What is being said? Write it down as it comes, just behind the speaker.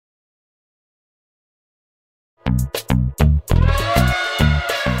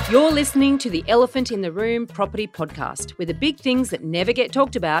You're listening to the Elephant in the Room Property Podcast, where the big things that never get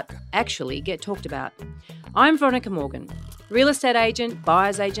talked about actually get talked about. I'm Veronica Morgan, real estate agent,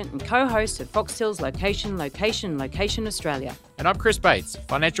 buyer's agent and co-host of Foxtel's Location Australia. And I'm Chris Bates,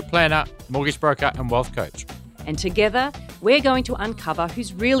 financial planner, mortgage broker and wealth coach. And together, we're going to uncover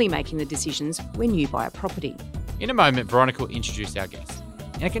who's really making the decisions when you buy a property. In a moment, Veronica will introduce our guest.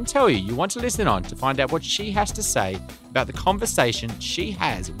 And I can tell you want to listen on to find out what she has to say about the conversation she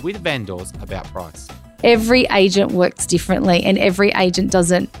has with vendors about price. Every agent works differently and every agent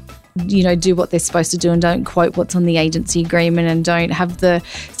doesn't, do what they're supposed to do and don't quote what's on the agency agreement and don't have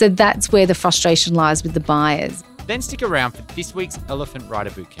so that's where the frustration lies with the buyers. Then stick around for this week's Elephant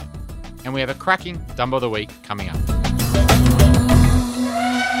Rider Bootcamp. And we have a cracking Dumbo of the Week coming up.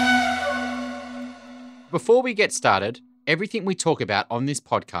 Before we get started, everything we talk about on this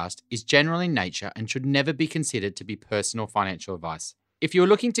podcast is general in nature and should never be considered to be personal financial advice. If you're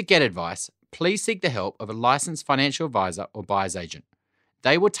looking to get advice, please seek the help of a licensed financial advisor or buyer's agent.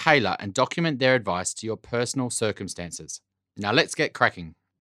 They will tailor and document their advice to your personal circumstances. Now let's get cracking.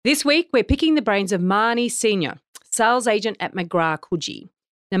 This week, we're picking the brains of Marnie Seinor, sales agent at McGrath Coogee.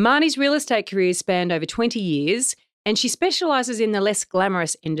 Now, Marnie's real estate career spanned over 20 years, and she specialises in the less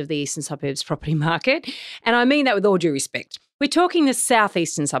glamorous end of the eastern suburbs property market. And I mean that with all due respect. We're talking the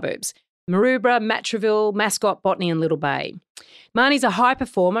southeastern suburbs, Maroubra, Matraville, Mascot, Botany and Little Bay. Marnie's a high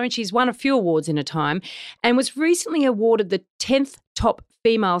performer and she's won a few awards in her time and was recently awarded the 10th top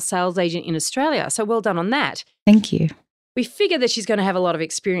female sales agent in Australia. So well done on that. Thank you. We figure that she's going to have a lot of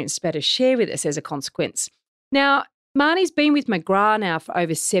experience to better share with us as a consequence. Now, Marnie's been with McGrath now for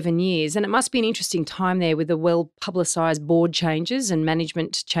over 7 years, and it must be an interesting time there with the well-publicised board changes and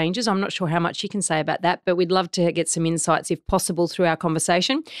management changes. I'm not sure how much you can say about that, but we'd love to get some insights, if possible, through our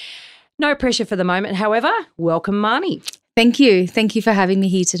conversation. No pressure for the moment, however. Welcome, Marnie. Thank you. Thank you for having me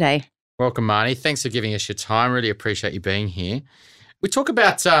here today. Welcome, Marnie. Thanks for giving us your time. Really appreciate you being here. We talk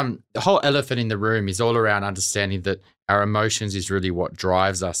about the whole elephant in the room is all around understanding that our emotions is really what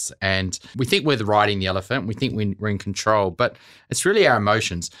drives us. And we think we're riding the elephant. We think we're in control, but it's really our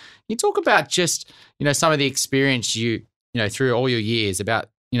emotions. You talk about just, some of the experience you through all your years about,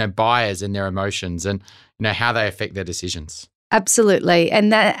 buyers and their emotions and, how they affect their decisions. Absolutely.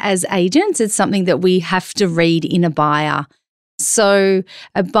 And that as agents, it's something that we have to read in a buyer. So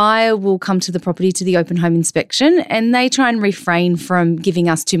a buyer will come to the property to the open home inspection and they try and refrain from giving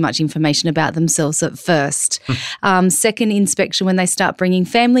us too much information about themselves at first. Second inspection, when they start bringing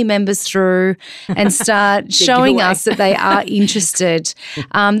family members through and start showing us that they are interested,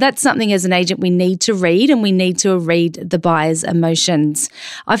 that's something as an agent we need to read, and we need to read the buyer's emotions.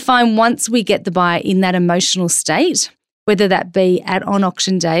 I find once we get the buyer in that emotional state, whether that be on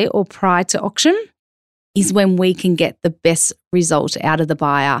auction day or prior to auction, is when we can get the best result out of the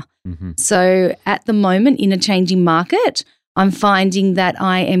buyer. Mm-hmm. So at the moment in a changing market, I'm finding that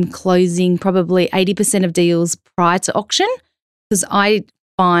I am closing probably 80% of deals prior to auction, because I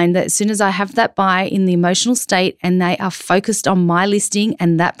find that as soon as I have that buyer in the emotional state and they are focused on my listing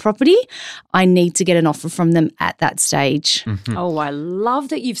and that property, I need to get an offer from them at that stage. Mm-hmm. Oh, I love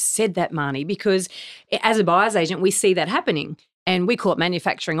that you've said that, Marnie, because as a buyer's agent, we see that happening. And we call it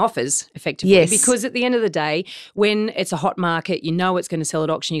manufacturing offers, effectively. Yes. Because at the end of the day, when it's a hot market, it's going to sell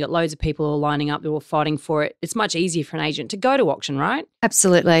at auction, you've got loads of people all lining up, they're all fighting for it. It's much easier for an agent to go to auction, right?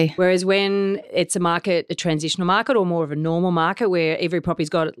 Absolutely. Whereas when it's a transitional market or more of a normal market where every property's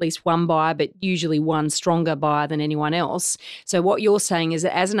got at least one buyer, but usually one stronger buyer than anyone else. So what you're saying is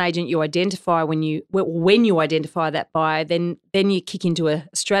that as an agent, you identify when you identify that buyer, then you kick into a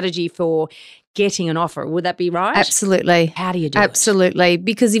strategy for getting an offer. Would that be right? Absolutely. How do you do it? Absolutely.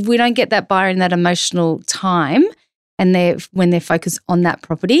 Because if we don't get that buyer in that emotional time and when they're focused on that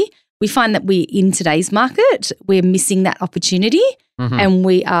property, we find that in today's market, we're missing that opportunity, mm-hmm. and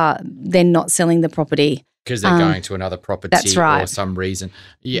we are then not selling the property. Because they're going to another property that's right. or some reason.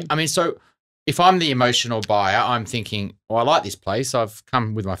 Yeah. I mean, so if I'm the emotional buyer, I'm thinking, I like this place. I've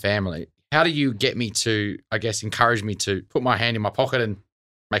come with my family. How do you get me to, encourage me to put my hand in my pocket and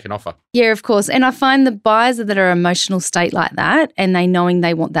make an offer? Yeah, of course. And I find the buyers that are emotional state like that and they knowing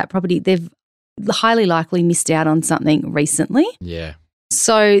they want that property, they've highly likely missed out on something recently. Yeah.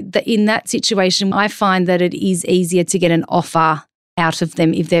 So in that situation, I find that it is easier to get an offer out of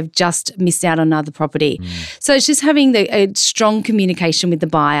them if they've just missed out on another property. So it's just having a strong communication with the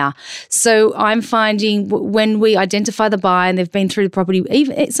buyer. So I'm finding when we identify the buyer and they've been through the property,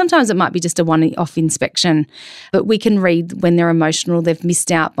 even sometimes it might be just a one-off inspection, but we can read when they're emotional, they've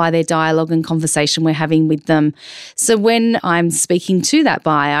missed out by their dialogue and conversation we're having with them. So when I'm speaking to that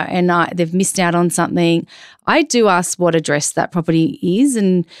buyer and they've missed out on something, I do ask what address that property is,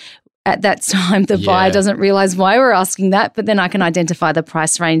 and at that time, the buyer doesn't realise why we're asking that, but then I can identify the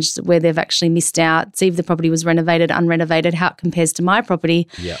price range where they've actually missed out, see if the property was renovated, unrenovated, how it compares to my property,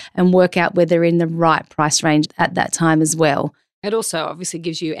 and work out whether they're in the right price range at that time as well. It also obviously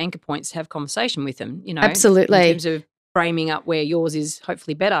gives you anchor points to have conversation with them, Absolutely. In terms of framing up where yours is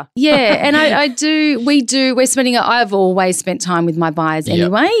hopefully better. Yeah, and I've always spent time with my buyers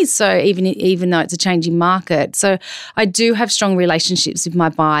anyway, so even though it's a changing market. So I do have strong relationships with my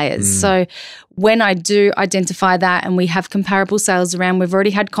buyers. So when I do identify that and we have comparable sales around, we've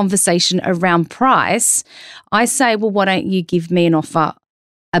already had conversation around price, I say, well, why don't you give me an offer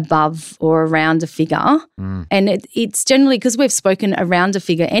above or around a figure? And it's generally, because we've spoken around a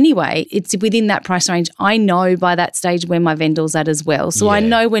figure anyway, it's within that price range. I know by that stage where my vendor's at as well. So I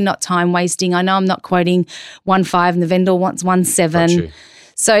know we're not time wasting. I know I'm not quoting 1.5 and the vendor wants 1.7.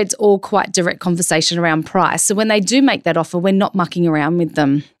 So it's all quite direct conversation around price. So when they do make that offer, we're not mucking around with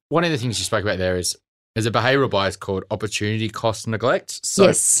them. One of the things you spoke about there is there's a behavioural bias called opportunity cost neglect. So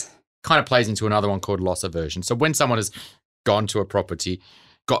it kind of plays into another one called loss aversion. So when someone has gone to a property,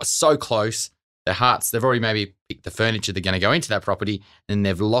 got so close, their hearts, they've already maybe picked the furniture they're going to go into that property and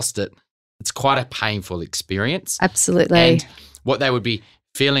they've lost it. It's quite a painful experience. Absolutely. And what they would be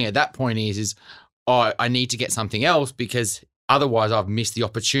feeling at that point is, oh, I need to get something else because otherwise I've missed the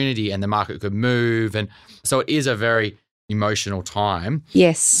opportunity and the market could move. And so it is a very emotional time.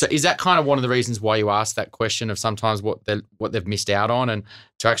 Yes. So is that kind of one of the reasons why you ask that question of sometimes what they've missed out on, and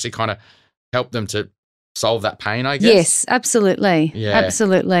to actually kind of help them to solve that pain, I guess? Yes, absolutely. Yeah.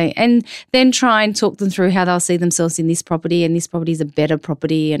 Absolutely. And then try and talk them through how they'll see themselves in this property, and this property is a better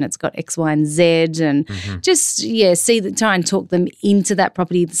property and it's got X, Y, and Z, and try and talk them into that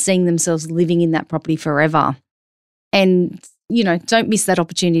property, seeing themselves living in that property forever. And, don't miss that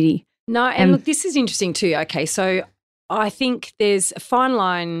opportunity. No, and look, this is interesting too. Okay, so I think there's a fine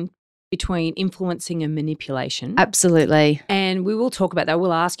line between influencing and manipulation. Absolutely. And we will talk about that.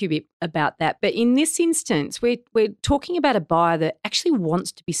 We'll ask you a bit about that. But in this instance, we're talking about a buyer that actually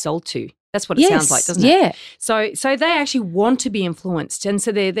wants to be sold to. That's what it sounds like, doesn't it? Yeah. So they actually want to be influenced. And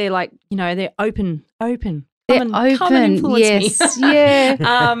so they're like, they're open. They're come and influence me.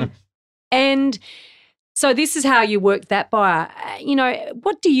 Yeah. And so this is how you work that buyer.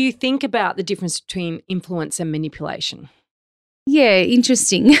 What do you think about the difference between influence and manipulation? Yeah,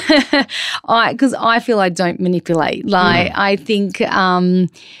 interesting. Because I feel I don't manipulate. I think,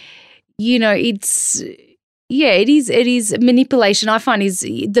 it is manipulation. I find is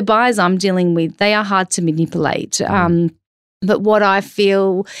the buyers I'm dealing with, they are hard to manipulate. But what I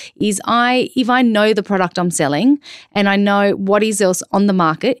feel is if I know the product I'm selling and I know what is else on the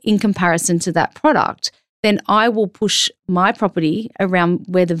market in comparison to that product, then I will push my property around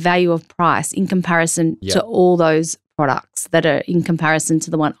where the value of price in comparison to all those products that are in comparison to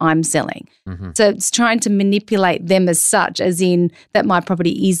the one I'm selling. So it's trying to manipulate them as such, as in that my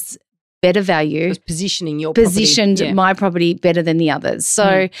property is better value. It's positioning your property. My property better than the others.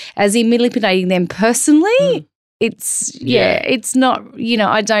 So as in manipulating them personally, it's not,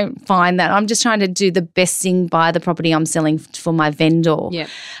 I don't find that. I'm just trying to do the best thing by the property I'm selling for my vendor. Yeah.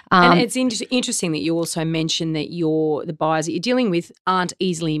 And it's interesting that you also mentioned that the buyers that you're dealing with aren't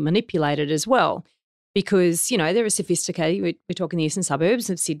easily manipulated as well, because, they're sophisticated. We're talking the eastern suburbs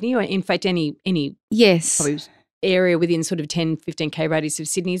of Sydney, or in fact any probably area within sort of 10, 15K radius of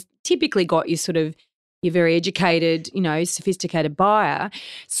Sydney's typically got your very educated, sophisticated buyer.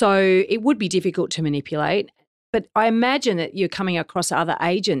 So it would be difficult to manipulate. But I imagine that you're coming across other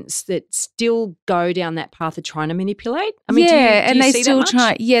agents that still go down that path of trying to manipulate. I mean, do you they see still that much?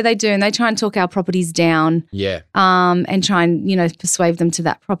 try. Yeah, they do, and they try and talk our properties down. Yeah. And try and persuade them to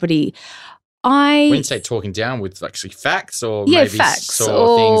that property. When you say talking down, with actually facts, or maybe facts,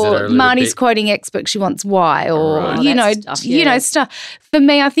 or things that are a Marnie's quoting X, but she wants Y, or stuff. For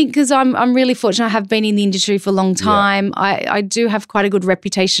me, I think because I'm really fortunate, I have been in the industry for a long time. I do have quite a good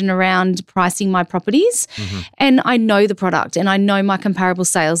reputation around pricing my properties, and I know the product and I know my comparable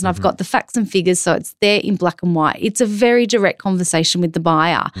sales, and I've got the facts and figures, so it's there in black and white. It's a very direct conversation with the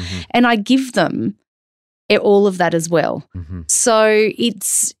buyer, and I give them all of that as well. So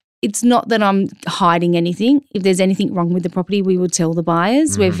it's not that I'm hiding anything. If there's anything wrong with the property, we will tell the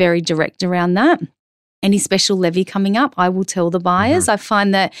buyers. We're very direct around that. any special levy coming up, I will tell the buyers. I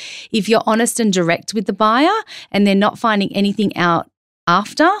find that if you're honest and direct with the buyer and they're not finding anything out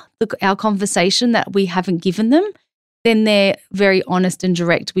after our conversation that we haven't given them, then they're very honest and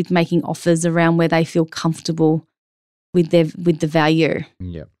direct with making offers around where they feel comfortable with the value.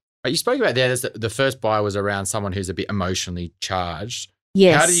 Yeah. You spoke about there, the first buyer was around someone who's a bit emotionally charged.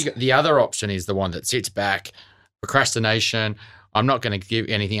 Yes. How do you? The other option is the one that sits back, procrastination. I'm not going to give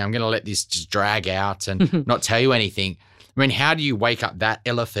anything. I'm going to let this just drag out and not tell you anything. I mean, how do you wake up that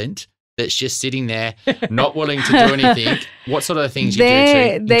elephant that's just sitting there, not willing to do anything? What sort of things you do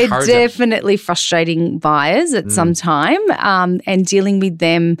to encourage They're definitely frustrating buyers at some time, and dealing with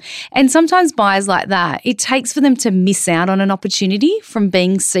them. And sometimes buyers like that, it takes for them to miss out on an opportunity from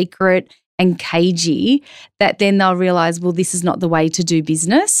being secret and cagey, that then they'll realise, well, this is not the way to do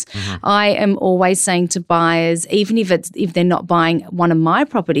business. I am always saying to buyers, even if they're not buying one of my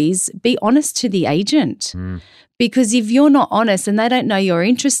properties, be honest to the agent. Because if you're not honest and they don't know you're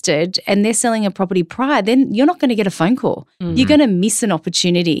interested and they're selling a property prior, then you're not going to get a phone call. You're going to miss an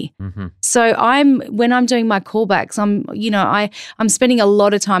opportunity. So when I'm doing my callbacks, I'm spending a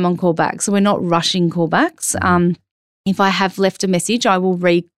lot of time on callbacks. So we're not rushing callbacks. If I have left a message, I will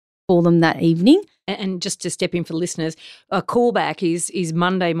recall them that evening. And just to step in for listeners, a callback is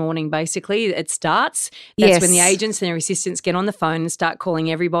Monday morning basically. It starts. That's when the agents and their assistants get on the phone and start calling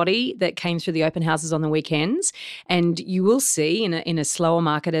everybody that came through the open houses on the weekends. And you will see in a slower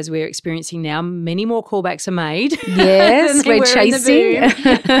market as we're experiencing now, many more callbacks are made. Yes, we're chasing.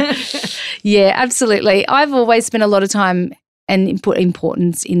 Yeah, absolutely. I've always spent a lot of time and put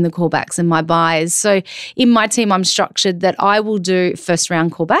importance in the callbacks and my buyers. So in my team, I'm structured that I will do first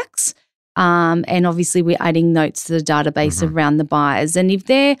round callbacks. And obviously we're adding notes to the database around the buyers. And if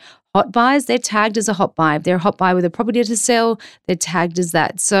they're hot buyers, they're tagged as a hot buyer. If they're a hot buyer with a property to sell, they're tagged as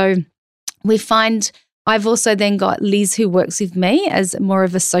that. So we find I've also then got Liz who works with me as more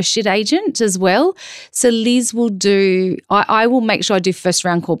of associate agent as well. So Liz will I will make sure I do first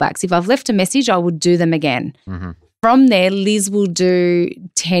round callbacks. If I've left a message, I will do them again. From there, Liz will do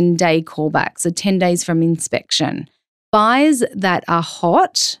 10-day callbacks, so 10 days from inspection. Buyers that are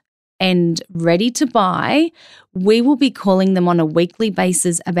hot and ready to buy, we will be calling them on a weekly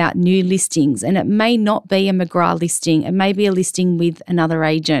basis about new listings. And it may not be a McGrath listing. It may be a listing with another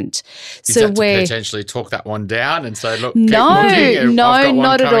agent. Is that to potentially talk that one down and say, look, not at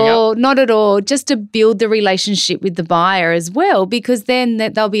all. Not at all. Just to build the relationship with the buyer as well, because then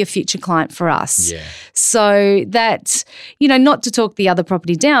they'll be a future client for us. Yeah. So that, not to talk the other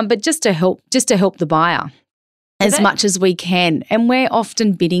property down, but just to help the buyer as much as we can. And we're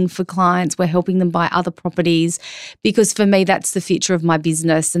often bidding for clients. We're helping them buy other properties because for me, that's the future of my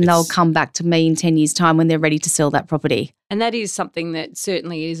business, and they'll come back to me in 10 years' time when they're ready to sell that property. And that is something that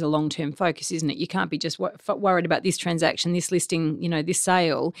certainly is a long-term focus, isn't it? You can't be just worried about this transaction, this listing, this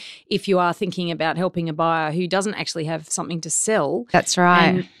sale. If you are thinking about helping a buyer who doesn't actually have something to sell. That's right.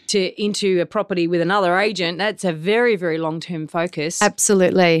 And into a property with another agent, that's a very, very long-term focus.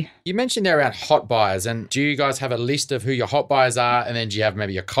 Absolutely. You mentioned there around hot buyers, and do you guys have a list of who your hot buyers are, and then do you have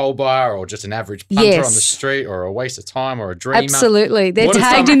maybe a cold buyer or just an average punter on the street or a waste of time or a dreamer? Absolutely. They're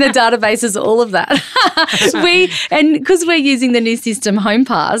tagged in the databases, all of that. Because we're using the new system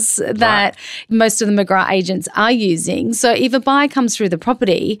HomePass that most of the McGrath agents are using. So if a buyer comes through the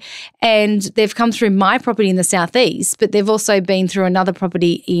property and they've come through my property in the southeast, but they've also been through another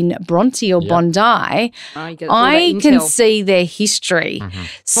property in Bronte or Bondi, I can see their history.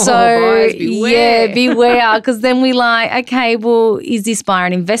 So buyers, beware. Beware, because then we okay, well, is this buyer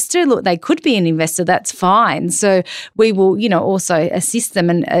an investor? Look, they could be an investor. That's fine. So we will, also assist them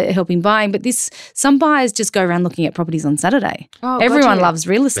and helping buying. But some buyers just go around looking at properties on Saturday. Everyone loves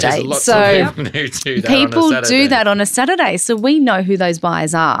real estate. People do that on a Saturday. So we know who those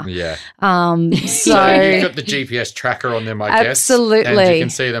buyers are. Yeah. So you've got the GPS tracker on them, I guess. Absolutely. And you can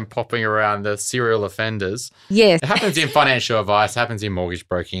see them popping around, the serial offenders. Yes. It happens in financial advice, happens in mortgage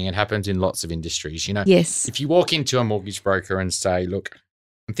broking, it happens in lots of industries. Yes. If you walk into a mortgage broker and say, look,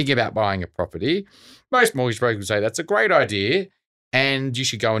 I'm thinking about buying a property, most mortgage brokers will say that's a great idea and you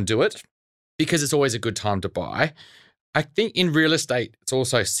should go and do it because it's always a good time to buy. I think in real estate, it's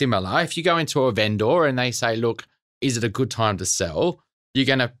also similar. If you go into a vendor and they say, look, is it a good time to sell? You're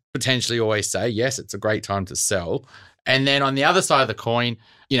going to potentially always say, yes, it's a great time to sell. And then on the other side of the coin,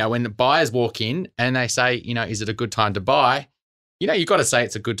 when the buyers walk in and they say, is it a good time to buy? You've got to say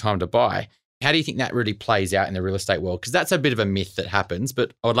it's a good time to buy. How do you think that really plays out in the real estate world? Because that's a bit of a myth that happens,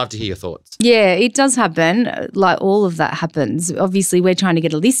 but I would love to hear your thoughts. Yeah, it does happen. Like all of that happens. Obviously, we're trying to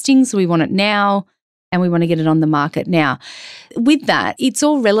get a listing, so we want it now. and we want to get it on the market now. With that, it's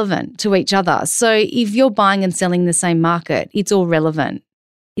all relevant to each other. So if you're buying and selling the same market, it's all relevant.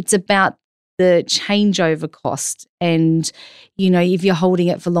 It's about the changeover cost and, if you're holding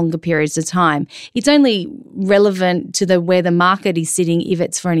it for longer periods of time. It's only relevant to where the market is sitting if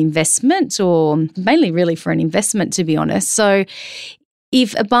it's for an investment, or mainly really for an investment, to be honest. So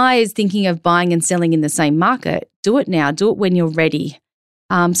if a buyer is thinking of buying and selling in the same market, do it now. Do it when you're ready.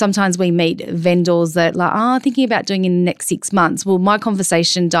 Sometimes we meet vendors that thinking about doing in the next 6 months. Well, my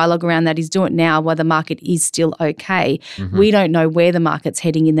conversation dialogue around that is do it now while the market is still okay. Mm-hmm. We don't know where the market's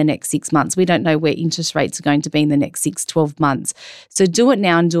heading in the next 6 months. We don't know where interest rates are going to be in the next 12 months. So do it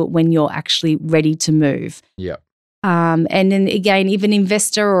now and do it when you're actually ready to move. Yeah. And then again, if an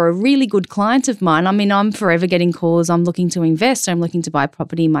investor or a really good client of mine, I'm forever getting calls. I'm looking to invest, I'm looking to buy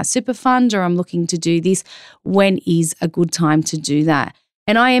property in my super fund, or I'm looking to do this. When is a good time to do that?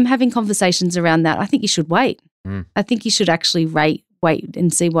 And I am having conversations around that. I think you should wait. I think you should actually wait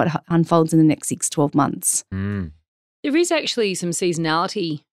and see what unfolds in the next 12 months. There is actually some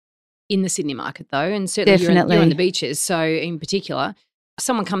seasonality in the Sydney market though, and certainly you're on the beaches. So in particular,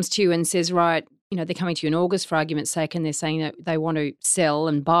 someone comes to you and says, right, they're coming to you in August for argument's sake, and they're saying that they want to sell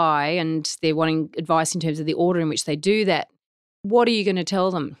and buy, and they're wanting advice in terms of the order in which they do that. What are you going to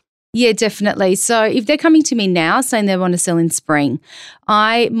tell them? Yeah, definitely. So if they're coming to me now saying they want to sell in spring,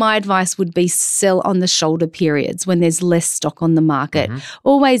 my advice would be sell on the shoulder periods when there's less stock on the market. Mm-hmm.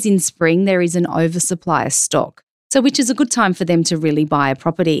 Always in spring there is an oversupply of stock, so which is a good time for them to really buy a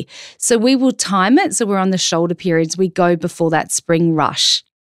property. So we will time it so we're on the shoulder periods. We go before that spring rush,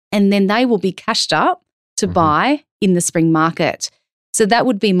 and then they will be cashed up to buy in the spring market. So that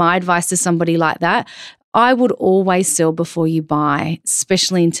would be my advice to somebody like that. I would always sell before you buy,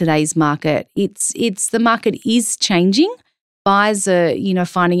 especially in today's market. It's the market is changing. Buyers are,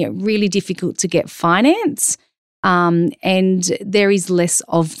 finding it really difficult to get finance, and there is less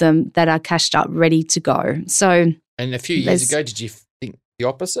of them that are cashed up, ready to go. So, and a few years ago, did you think the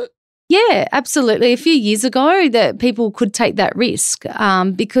opposite? Yeah, absolutely. A few years ago that people could take that risk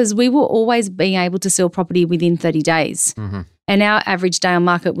because we were always being able to sell property within 30 days. Mm-hmm. And our average day on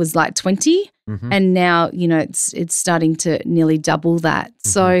market was like 20. Mm-hmm. And now, it's starting to nearly double that. Mm-hmm.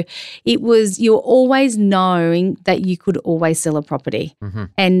 So you're always knowing that you could always sell a property. Mm-hmm.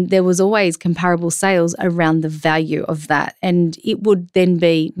 And there was always comparable sales around the value of that. And it would then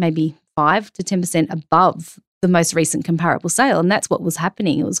be maybe 5 to 10% above the most recent comparable sale. And that's what was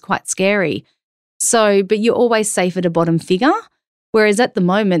happening. It was quite scary. So, but you're always safe at a bottom figure. Whereas at the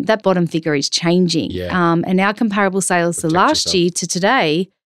moment, that bottom figure is changing. Yeah. And our comparable sales to last year to today,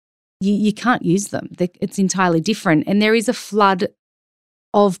 you can't use them. It's entirely different. And there is a flood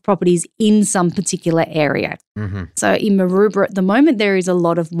of properties in some particular area. Mm-hmm. So in Maroubra at the moment, there is a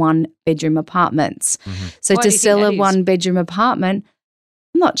lot of one-bedroom apartments. Mm-hmm. So to sell a one-bedroom apartment,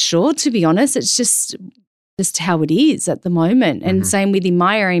 I'm not sure, to be honest. It's just how it is at the moment. And same with in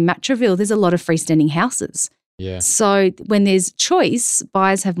my area, in Matraville, there's a lot of freestanding houses. Yeah. So when there's choice,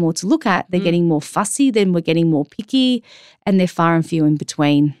 buyers have more to look at. They're getting more fussy, then we're getting more picky, and they're far and few in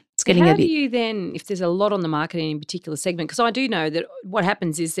between. It's getting How do you then, if there's a lot on the market in a particular segment, because I do know that what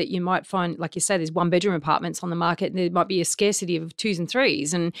happens is that you might find, like you say, there's one-bedroom apartments on the market and there might be a scarcity of 2s and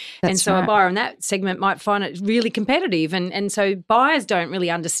 3s. And so a buyer in that segment might find it really competitive. And so buyers don't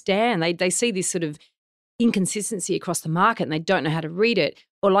really understand. They see this sort of inconsistency across the market and they don't know how to read it.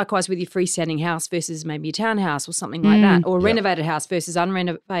 Or likewise with your freestanding house versus maybe a townhouse or something like that, or a renovated house versus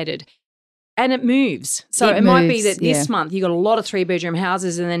unrenovated. And it moves. So it might be that this month you got a lot of 3-bedroom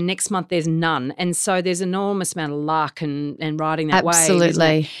houses and then next month there's none. And so there's an enormous amount of luck and riding that way.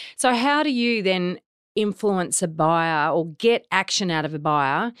 Absolutely. So how do you then influence a buyer or get action out of a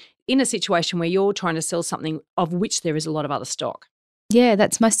buyer in a situation where you're trying to sell something of which there is a lot of other stock? Yeah,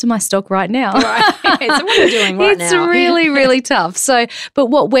 that's most of my stock right now. Right. So what are you doing right now? It's really, really tough. So, but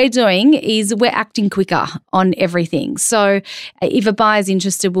what we're doing is we're acting quicker on everything. So if a buyer's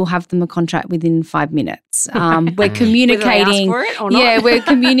interested, we'll have them a contract within 5 minutes. We're communicating. Whether they ask for it or not. Yeah, we're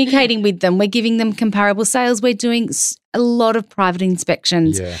communicating with them. We're giving them comparable sales. We're doing a lot of private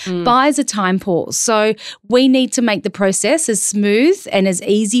inspections. Yeah. Buyers are time poor. So we need to make the process as smooth and as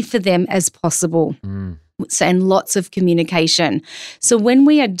easy for them as possible. And lots of communication. So when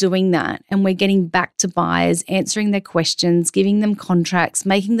we are doing that and we're getting back to buyers, answering their questions, giving them contracts,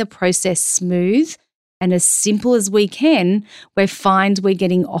 making the process smooth and as simple as we can, we're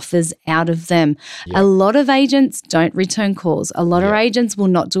getting offers out of them. Yeah. A lot of agents don't return calls. A lot of agents will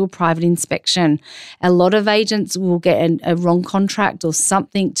not do a private inspection. A lot of agents will get a wrong contract or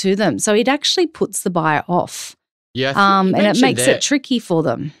something to them. So it actually puts the buyer off. Yeah, and it makes it tricky for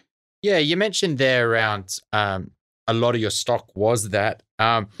them. Yeah, you mentioned there around a lot of your stock was that.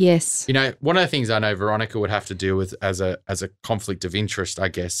 Yes. You know, one of the things I know Veronica would have to deal with as a conflict of interest, I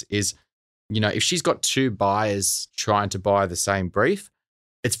guess, is, you know, if she's got two buyers trying to buy the same brief,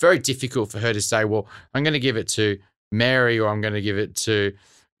 it's very difficult for her to say, well, I'm going to give it to Mary or I'm going to give it to,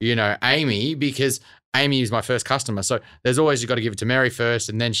 you know, Amy, because Amy is my first customer. So there's always, you've got to give it to Mary first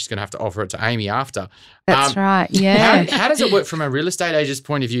and then she's going to have to offer it to Amy after. That's right. Yeah. How does it work from a real estate agent's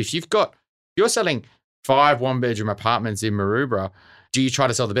point of view? If you're selling 5 one-bedroom apartments in Maroubra, do you try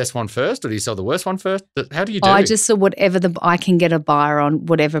to sell the best one first or do you sell the worst one first? How do you do? I just sell whatever I can get a buyer on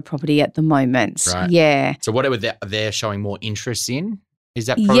whatever property at the moment. Right. Yeah. So whatever they're showing more interest in, is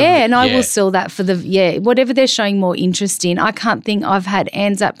that I will sell that for whatever they're showing more interest in. I can't think I've had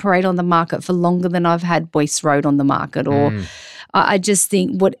Anzac Parade on the market for longer than I've had Boyce Road on the market, or I just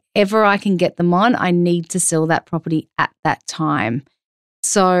think whatever I can get them on, I need to sell that property at that time.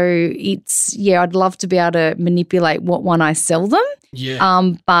 So I'd love to be able to manipulate what one I sell them.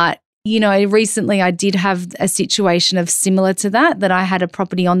 Yeah. But you know, recently I did have a situation of similar to that I had a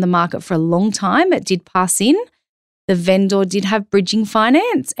property on the market for a long time. It did pass in. The vendor did have bridging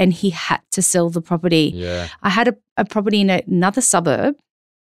finance and he had to sell the property. Yeah. I had a property in another suburb,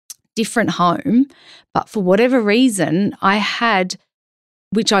 different home, but for whatever reason I had,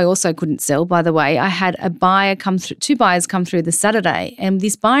 which I also couldn't sell, by the way, I had two buyers come through the Saturday, and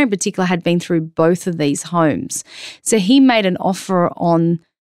this buyer in particular had been through both of these homes. So he made an offer on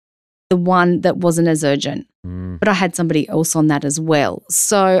the one that wasn't as urgent. But I had somebody else on that as well.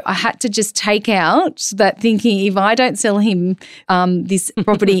 So I had to just take out that thinking, if I don't sell him this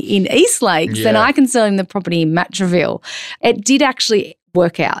property in East Lakes, then I can sell him the property in Matraville. It did actually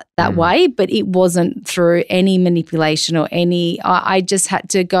work out that way, but it wasn't through any manipulation or I just had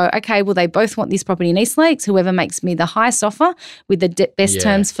to go, okay, well, they both want this property in East Lakes. Whoever makes me the highest offer with the best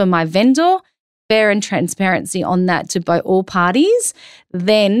terms for my vendor, fair and transparency on that to all parties,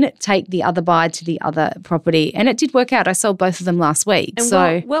 then take the other buyer to the other property. And it did work out. I sold both of them last week.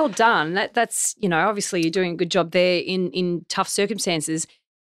 And well done. That's, you know, obviously you're doing a good job there in tough circumstances.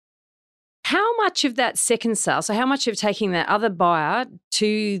 How much of that second sale, so how much of taking that other buyer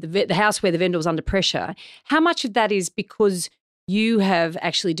to the house where the vendor was under pressure, how much of that is because you have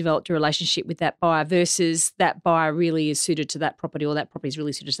actually developed a relationship with that buyer versus that buyer really is suited to that property or that property is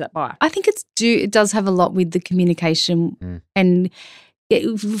really suited to that buyer? I think it does have a lot with the communication. And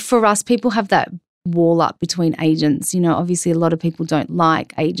for us, people have that wall up between agents. You know, obviously a lot of people don't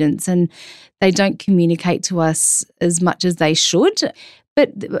like agents and they don't communicate to us as much as they should.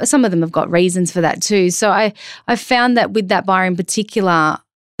 But some of them have got reasons for that too. So I found that with that buyer in particular,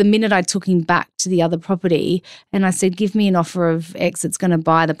 the minute I took him back to the other property and I said, give me an offer of X that's going to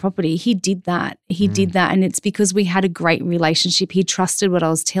buy the property, he did that. Did that. And it's because we had a great relationship. He trusted what I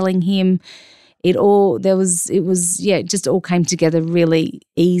was telling him. It just all came together really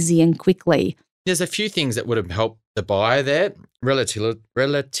easy and quickly. There's a few things that would have helped the buyer there.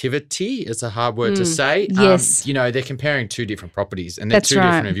 Relativity is a hard word to say. Yes. You know, they're comparing two different properties and they're That's two right.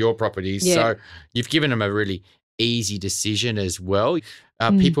 different of your properties. Yeah. So you've given them a really easy decision as well.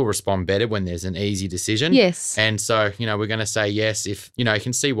 People respond better when there's an easy decision. Yes. And so, you know, we're going to say yes if, you know, you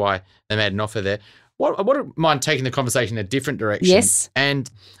can see why they made an offer there. I wouldn't mind taking the conversation in a different direction. Yes. And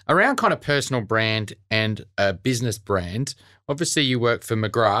around kind of personal brand and a business brand, obviously you work for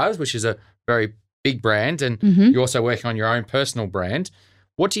McGrath's, which is a very big brand, and you're also working on your own personal brand.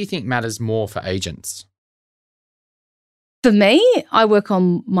 What do you think matters more for agents? For me, I work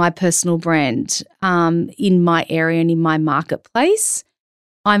on my personal brand in my area and in my marketplace.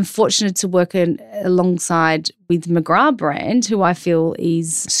 I'm fortunate to work alongside with McGrath brand, who I feel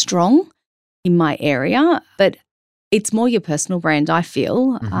is strong in my area, but it's more your personal brand, I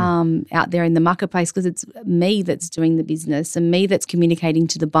feel, out there in the marketplace, because it's me that's doing the business and me that's communicating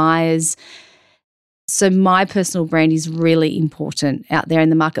to the buyers. So my personal brand is really important out there in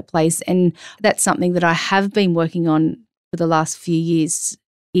the marketplace, and that's something that I have been working on for the last few years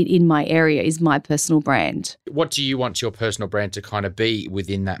in my area, is my personal brand. What do you want your personal brand to kind of be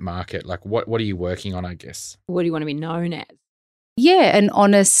within that market? Like what are you working on, I guess? What do you want to be known as? Yeah, an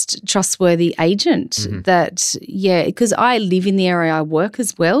honest, trustworthy agent because I live in the area I work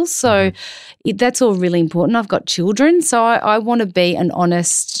as well. So that's all really important. I've got children, so I want to be an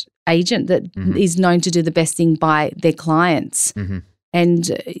honest agent that is known to do the best thing by their clients.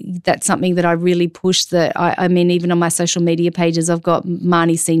 And that's something that I really push. That I mean, even on my social media pages, I've got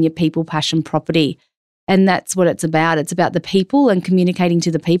Marnie Senior People, Passion, Property. And that's what it's about. It's about the people and communicating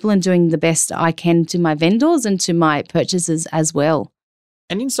to the people and doing the best I can to my vendors and to my purchasers as well.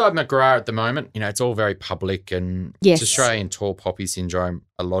 And inside McGrath at the moment, it's all very public and Yes. it's Australian tall poppy syndrome.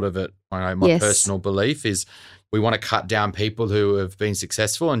 A lot of it, I know my personal belief is we want to cut down people who have been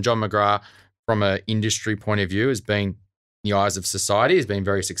successful. And John McGrath, from an industry point of view, has been, in the eyes of society, has been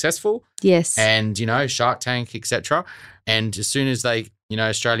very successful. Yes. And, Shark Tank, etc. And as soon as they,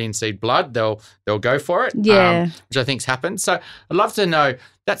 Australians see blood, they'll go for it. Yeah. Which I think's happened. So I'd love to know,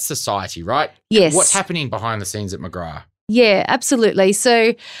 that's society, right? Yes. What's happening behind the scenes at McGrath? Yeah, absolutely.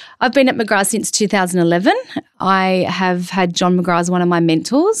 So I've been at McGrath since 2011. I have had John McGrath as one of my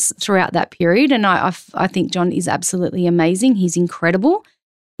mentors throughout that period, and I think John is absolutely amazing. He's incredible.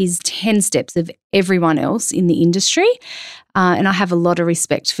 He's 10 steps of everyone else in the industry, and I have a lot of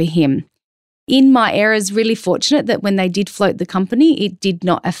respect for him. In my eras, really fortunate that when they did float the company, it did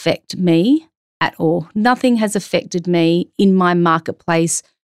not affect me at all. Nothing has affected me in my marketplace,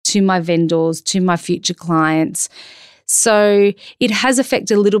 to my vendors, to my future clients. So it has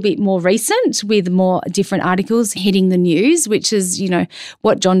affected a little bit more recent with more different articles hitting the news, which is,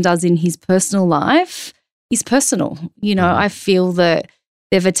 what John does in his personal life is personal. I feel that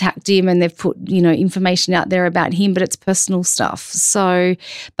they've attacked him and they've put, information out there about him, but it's personal stuff. So,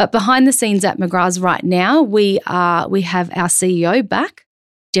 but behind the scenes at McGrath's right now, we have our CEO back,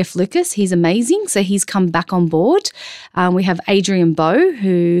 Jeff Lucas. He's amazing. So he's come back on board. We have Adrian Bowe,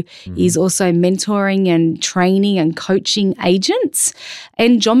 who is also mentoring and training and coaching agents.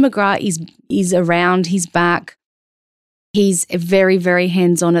 And John McGrath is around. He's back. He's very, very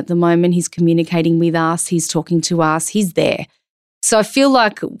hands-on at the moment. He's communicating with us. He's talking to us. He's there. So I feel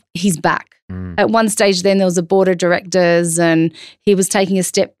like he's back. At one stage then there was a board of directors and he was taking a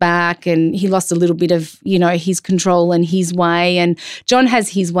step back and he lost a little bit of, his control and his way. And John has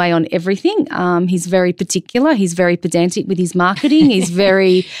his way on everything. He's very particular. He's very pedantic with his marketing. He's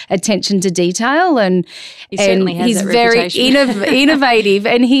very attention to detail and he's very innovative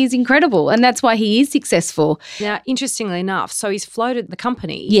and he's incredible. And that's why he is successful. Now, interestingly enough, so he's floated the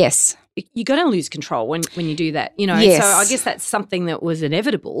company. Yes. You're going to lose control when you do that, Yes. So I guess that's something that was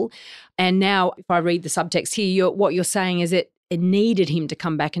inevitable. And now if I read the subtext here, what you're saying is it needed him to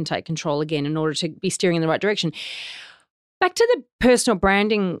come back and take control again in order to be steering in the right direction. Back to the personal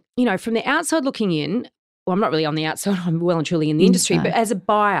branding, from the outside looking in, well, I'm not really on the outside, I'm well and truly in the industry, but as a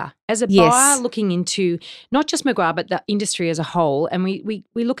buyer looking into not just McGrath, but the industry as a whole, and we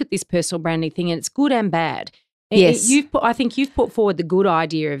look at this personal branding thing and it's good and bad. Yes. I think you've put forward the good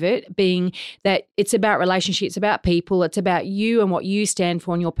idea of it being that it's about relationships, it's about people, it's about you and what you stand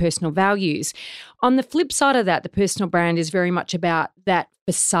for and your personal values. On the flip side of that, the personal brand is very much about that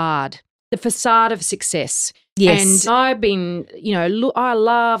facade, the facade of success. Yes. And I've been, I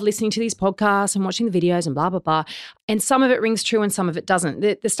love listening to these podcasts and watching the videos and blah, blah, blah. And some of it rings true and some of it doesn't.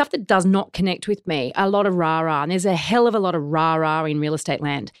 The stuff that does not connect with me, a lot of rah-rah. And there's a hell of a lot of rah-rah in real estate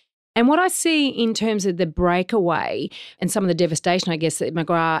land. And what I see in terms of the breakaway and some of the devastation, I guess, that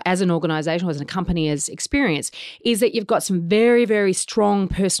McGrath as an organisation or as a company has experienced is that you've got some very, very strong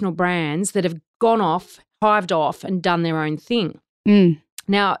personal brands that have gone off, hived off and done their own thing.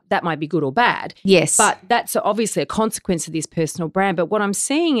 Now, that might be good or bad. Yes. But that's obviously a consequence of this personal brand. But what I'm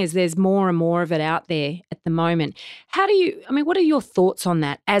seeing is there's more and more of it out there at the moment. What are your thoughts on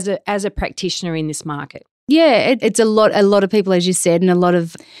that as a practitioner in this market? Yeah, it's a lot of people, as you said, and a lot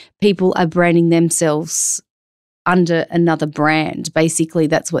of people are branding themselves under another brand. Basically,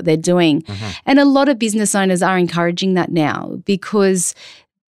 that's what they're doing. And a lot of business owners are encouraging that now because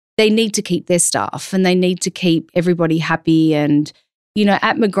they need to keep their staff and they need to keep everybody happy. And,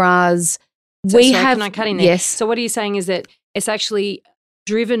 at McGrath's, can I cut in there? Yes. So what are you saying is that it's actually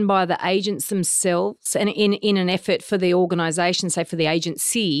driven by the agents themselves and in an effort for the organisation, say for the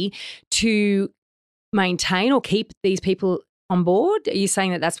agency, to maintain or keep these people on board? Are you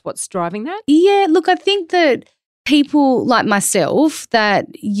saying that that's what's driving that? Yeah, look, I think that people like myself with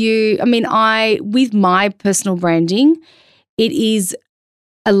my personal branding, it is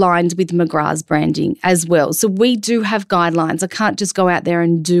aligned with McGrath's branding as well. So we do have guidelines. I can't just go out there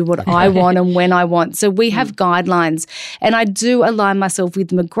and do what I want and when I want. So we have guidelines and I do align myself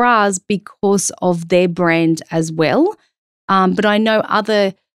with McGrath's because of their brand as well. But I know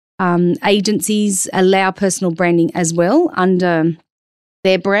other agencies allow personal branding as well under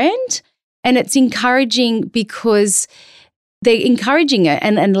their brand. And it's encouraging because they're encouraging it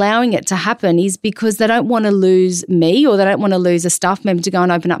and allowing it to happen is because they don't want to lose me or they don't want to lose a staff member to go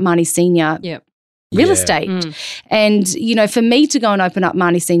and open up Marnie Senior real Yeah. estate. And, for me to go and open up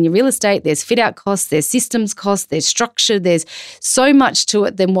Marnie Senior Real Estate, there's fit out costs, there's systems costs, there's structure, there's so much to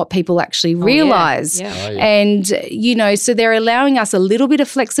it than what people actually realise. Yeah. Oh, yeah. And, so they're allowing us a little bit of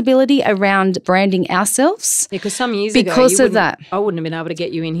flexibility around branding ourselves. Yeah, because some years Because ago, of that. I wouldn't have been able to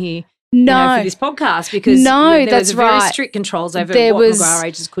get you in here. No. For this podcast because No, there that's was very right. strict controls over There what was- McGrath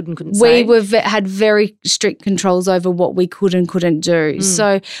agents could and couldn't say. Had very strict controls over what we could and couldn't do.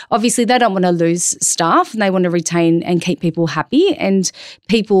 So obviously they don't want to lose staff and they want to retain and keep people happy. And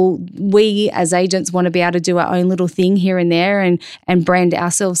we as agents want to be able to do our own little thing here and there and brand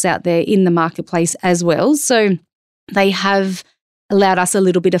ourselves out there in the marketplace as well. So they have allowed us a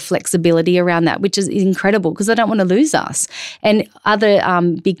little bit of flexibility around that, which is incredible because they don't want to lose us. And other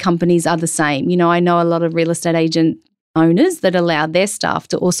big companies are the same. I know a lot of real estate agent owners that allow their staff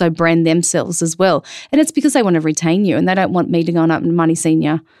to also brand themselves as well. And it's because they want to retain you and they don't want me to go and open Marnie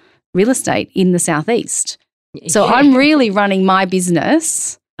Senior Real Estate in the Southeast. So I'm really running my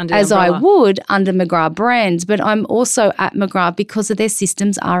business Under the as I umbrella. would under McGrath brands, but I'm also at McGrath because of their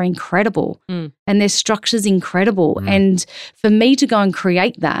systems are incredible and their structure's incredible. And for me to go and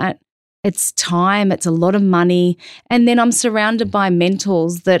create that, it's time, it's a lot of money. And then I'm surrounded by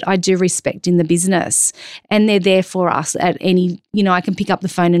mentors that I do respect in the business. And they're there for us at any, I can pick up the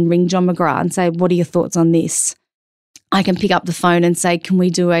phone and ring John McGrath and say, what are your thoughts on this? I can pick up the phone and say, can we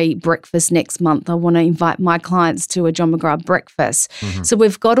do a breakfast next month? I want to invite my clients to a John McGrath breakfast. So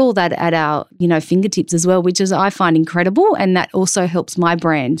we've got all that at our, fingertips as well, which is I find incredible. And that also helps my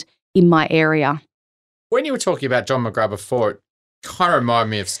brand in my area. When you were talking about John McGrath before, it kind of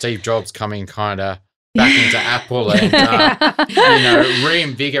reminded me of Steve Jobs coming kind of back into Apple and,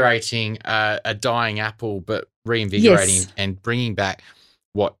 reinvigorating a dying Apple, but reinvigorating Yes. and bringing back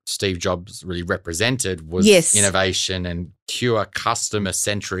what Steve Jobs really represented was Yes. innovation and pure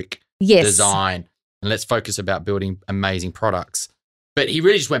customer-centric Yes. design. And let's focus about building amazing products. But he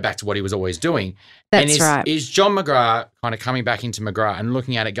really just went back to what he was always doing. That's and right. Is John McGrath kind of coming back into McGrath and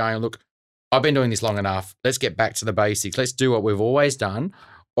looking at it going, look, I've been doing this long enough. Let's get back to the basics. Let's do what we've always done.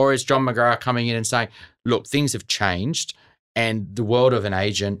 Or is John McGrath coming in and saying, look, things have changed and the world of an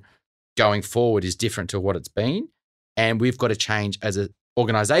agent going forward is different to what it's been. And we've got to change as an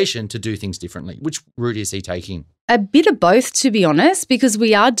organisation to do things differently. Which route is he taking? A bit of both, to be honest, because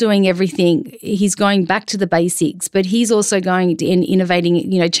we are doing everything. He's going back to the basics, but he's also going and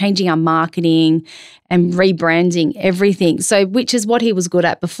innovating, changing our marketing and rebranding everything. So, which is what he was good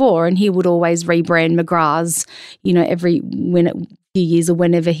at before. And he would always rebrand McGrath's, every few years or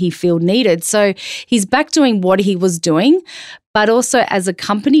whenever he felt needed. So he's back doing what he was doing, but also as a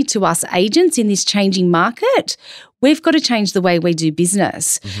company to us agents in this changing market, we've got to change the way we do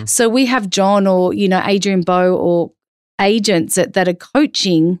business. So we have John or, Adrian Bowe or agents that are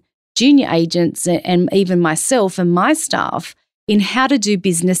coaching junior agents and even myself and my staff in how to do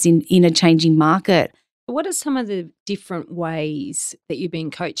business in a changing market. What are some of the different ways that you're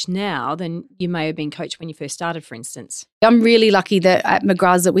being coached now than you may have been coached when you first started, for instance? I'm really lucky that at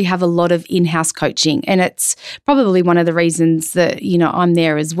McGrath's that we have a lot of in-house coaching, and it's probably one of the reasons that, I'm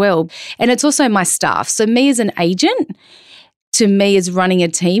there as well. And it's also my staff. So me as an agent, to me as running a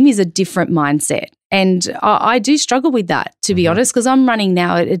team is a different mindset. And I do struggle with that, to be honest, because I'm running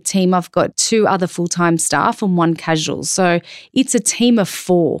now a team. I've got 2 other full-time staff and 1 casual. So it's a team of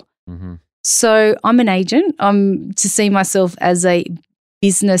 4. So I'm an agent. I'm to see myself as a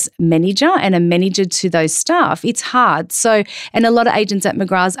business manager and a manager to those staff. It's hard. So, and a lot of agents at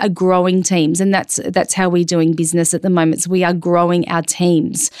McGrath's are growing teams, and that's how we're doing business at the moment. So we are growing our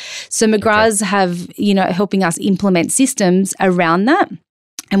teams. So McGrath's have, helping us implement systems around that.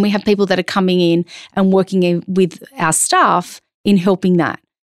 And we have people that are coming in and working with our staff in helping that.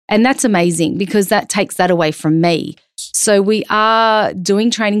 And that's amazing because that takes that away from me. So we are doing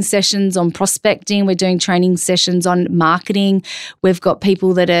training sessions on prospecting. We're doing training sessions on marketing. We've got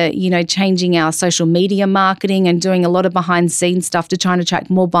people that are, changing our social media marketing and doing a lot of behind-the-scenes stuff to try and attract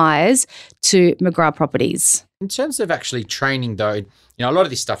more buyers to McGrath Properties. In terms of actually training, though, a lot of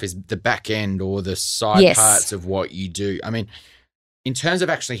this stuff is the back end or the side Yes. parts of what you do. I mean, in terms of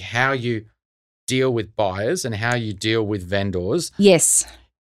actually how you deal with buyers and how you deal with vendors Yes.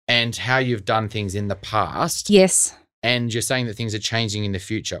 and how you've done things in the past, Yes. and you're saying that things are changing in the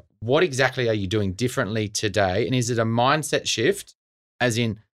future, what exactly are you doing differently today? And is it a mindset shift, as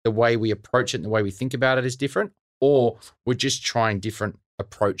in the way we approach it and the way we think about it is different, or we're just trying different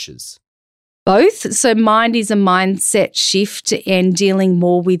approaches? Both. So mine is a mindset shift and dealing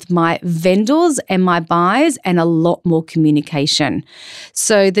more with my vendors and my buyers and a lot more communication.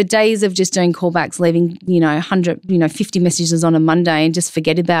 So the days of just doing callbacks, leaving, 100, 50 messages on a Monday and just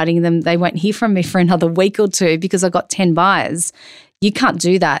forget about them, they won't hear from me for another week or two because I got 10 buyers. You can't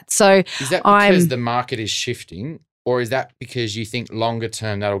do that. So is that because the market is shifting, or is that because you think longer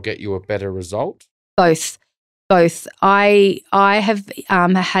term that'll get you a better result? Both. I have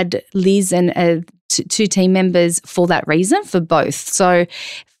had Liz and two team members for that reason, for both. So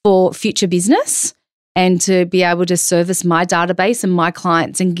for future business and to be able to service my database and my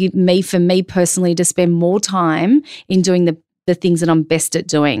clients and for me personally to spend more time in doing the things that I'm best at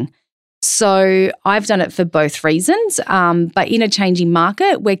doing. So I've done it for both reasons, but in a changing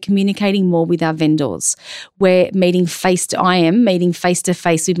market, we're communicating more with our vendors. I am meeting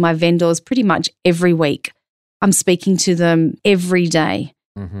face-to-face with my vendors pretty much every week. I'm speaking to them every day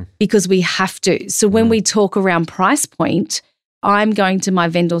because we have to. So when we talk around price point, I'm going to my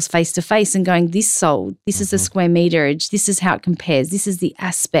vendors face-to-face and going, this sold, this is the square meterage, this is how it compares, this is the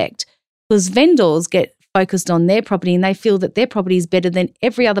aspect. Because vendors get focused on their property and they feel that their property is better than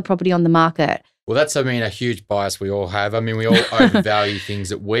every other property on the market. Well, that's, a huge bias we all have. We all overvalue things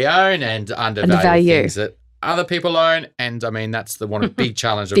that we own and undervalue things that other people own. And, that's the one big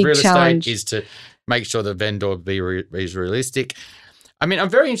challenge of real estate is to make sure the vendor is realistic. I'm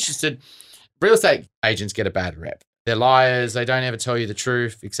very interested. Real estate agents get a bad rep. They're liars. They don't ever tell you the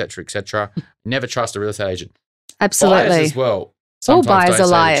truth, et cetera, et cetera. Never trust a real estate agent. Absolutely. Buyers as well. All buyers are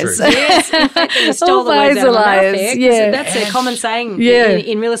liars. Yes, in fact, you stole the words out of my mouth there. Yeah. That's a common saying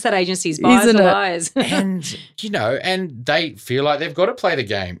in real estate agencies, buyers are liars. And, and they feel like they've got to play the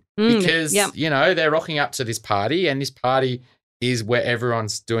game because, they're rocking up to this party and this party is where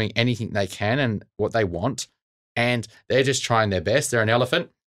everyone's doing anything they can and what they want and they're just trying their best. They're an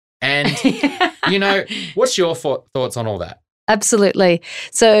elephant. And, what's your thoughts on all that? Absolutely.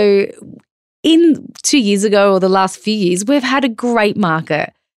 So in 2 years ago or the last few years, we've had a great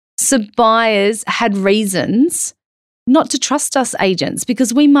market. So buyers had reasons not to trust us agents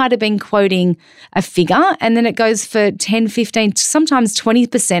because we might have been quoting a figure and then it goes for 10, 15, sometimes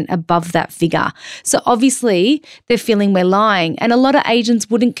 20% above that figure. So obviously they're feeling we're lying. And a lot of agents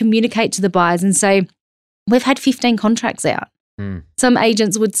wouldn't communicate to the buyers and say, we've had 15 contracts out. Some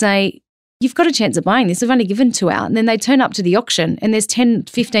agents would say, you've got a chance of buying this. We've only given 2 out. And then they turn up to the auction and there's 10,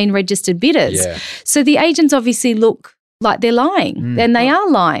 15 registered bidders. Yeah. So the agents obviously look like they're lying and they are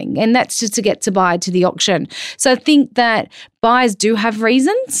lying. And that's just to get to buy to the auction. So I think that buyers do have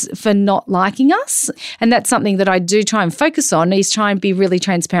reasons for not liking us. And that's something that I do try and focus on is try and be really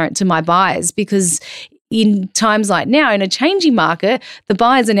transparent to my buyers because in times like now, in a changing market, the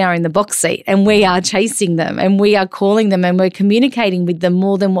buyers are now in the box seat and we are chasing them and we are calling them and we're communicating with them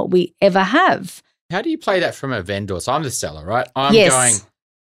more than what we ever have. How do you play that from a vendor? So I'm the seller, right? I'm going,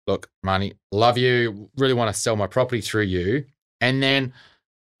 look, Marnie, love you, really want to sell my property through you. And then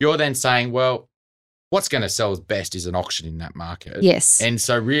you're then saying, well, what's going to sell best is an auction in that market. Yes. And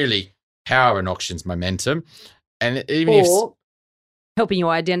so really power an auction's momentum. And even helping you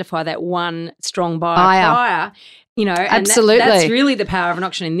identify that one strong buyer, absolutely. That's really the power of an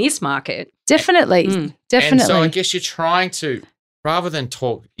auction in this market. Definitely. And so I guess you're trying to, rather than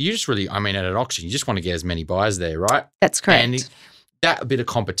talk, you just really, at an auction, you just want to get as many buyers there, right? That's correct. And that bit of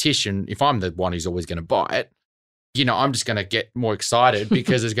competition, if I'm the one who's always going to buy it, I'm just going to get more excited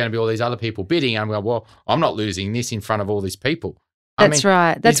because there's going to be all these other people bidding. And I'm going, well, I'm not losing this in front of all these people. That's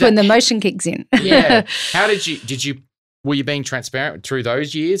right. That's when the emotion kicks in. Yeah. How were you being transparent through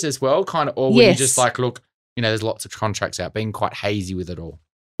those years as well? Or were you just like, look, there's lots of contracts out, being quite hazy with it all?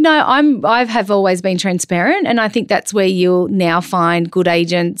 No, I have always been transparent, and I think that's where you'll now find good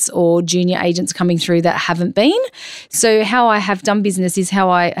agents or junior agents coming through that haven't been. So how I have done business is how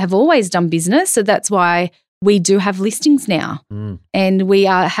I have always done business. So that's why we do have listings now, and we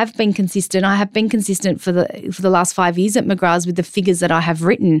have been consistent. I have been consistent for the last 5 years at McGrath's with the figures that I have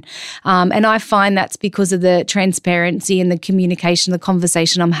written, and I find that's because of the transparency and the communication, the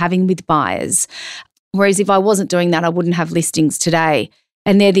conversation I'm having with buyers. Whereas if I wasn't doing that, I wouldn't have listings today,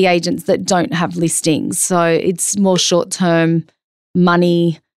 and they're the agents that don't have listings. So it's more short-term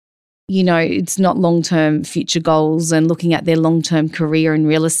money. It's not long-term future goals and looking at their long-term career in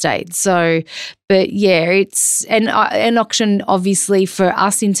real estate. So, but yeah, it's an auction obviously for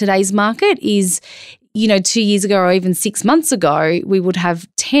us in today's market is, 2 years ago or even 6 months ago, we would have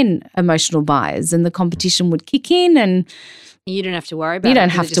 10 emotional buyers and the competition would kick in and you don't have to worry about it. You don't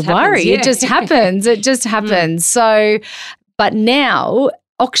have to worry. It just happens. It just happens. So, but now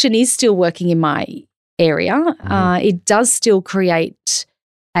auction is still working in my area. It does still create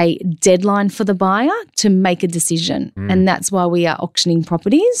a deadline for the buyer to make a decision. And that's why we are auctioning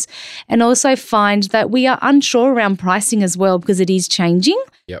properties. And also find that we are unsure around pricing as well because it is changing.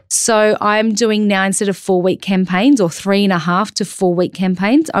 Yep. So I'm doing now, instead of 4-week campaigns or 3.5 to 4-week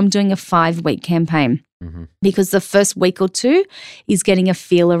campaigns, I'm doing a 5-week campaign because the first week or two is getting a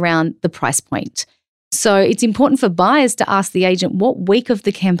feel around the price point. So it's important for buyers to ask the agent, what week of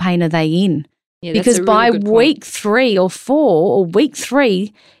the campaign are they in? Yeah, because really by good point. week 3 or 4 or week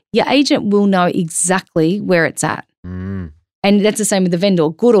 3, your agent will know exactly where it's at. And that's the same with the vendor,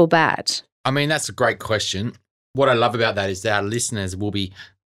 good or bad. I mean, that's a great question. What I love about that is that our listeners will be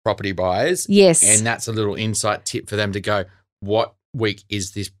property buyers. Yes. And that's a little insight tip for them to go, what week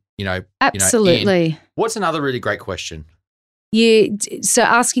is this, Absolutely. in? What's another really great question? So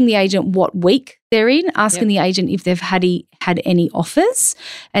asking the agent what week they're in, asking the agent if they've had any offers.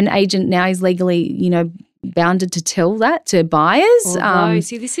 An agent now is legally, bounded to tell that to buyers.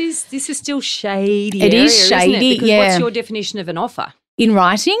 See, this is still shady. It is area, isn't it? shady, Because yeah. what's your definition of an offer? In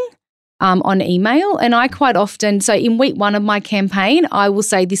writing, on email. And I quite often, so in week 1 of my campaign, I will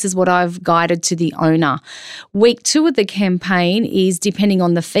say this is what I've guided to the owner. Week 2 of the campaign is, depending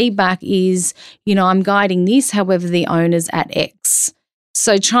on the feedback, is, I'm guiding this, however, the owner's at X.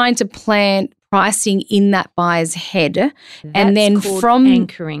 So trying to plant pricing in that buyer's head. And then called from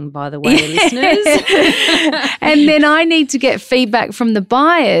anchoring, by the way, listeners. And then I need to get feedback from the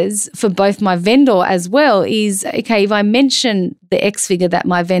buyers for both my vendor as well is, okay, if I mention the X figure that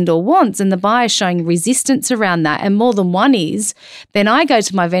my vendor wants and the buyer's showing resistance around that, and more than one is, then I go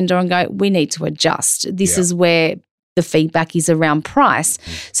to my vendor and go, we need to adjust. This is where the feedback is around price.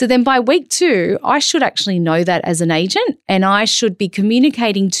 So then by week 2, I should actually know that as an agent, and I should be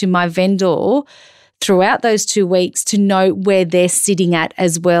communicating to my vendor throughout those 2 weeks to know where they're sitting at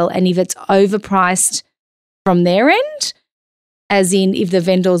as well, and if it's overpriced from their end, as in if the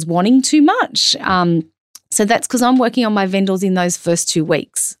vendor's wanting too much. So that's because I'm working on my vendors in those first 2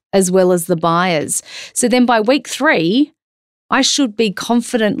 weeks as well as the buyers. So then by week 3, I should be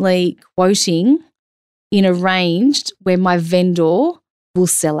confidently quoting in a range where my vendor will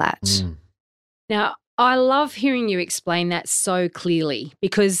sell at. Now, I love hearing you explain that so clearly,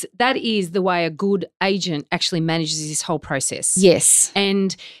 because that is the way a good agent actually manages this whole process. Yes.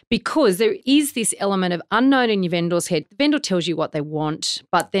 And because there is this element of unknown in your vendor's head, the vendor tells you what they want,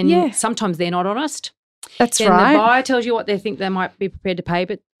 but then sometimes they're not honest. That's then right. The buyer tells you what they think they might be prepared to pay,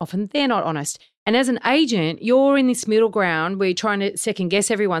 but often they're not honest. And as an agent, you're in this middle ground where you're trying to second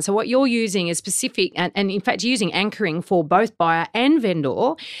guess everyone. So what you're using is specific, and in fact using anchoring for both buyer and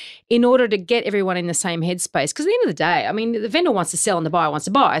vendor in order to get everyone in the same headspace. Because at the end of the day, I mean, the vendor wants to sell and the buyer wants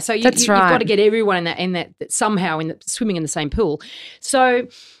to buy. So you've got to get everyone in that somehow swimming in the same pool. So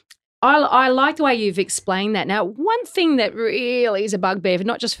I like the way you've explained that. Now, one thing that really is a bugbear,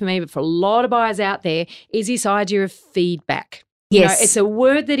 not just for me, but for a lot of buyers out there, is this idea of feedback. Yes. It's a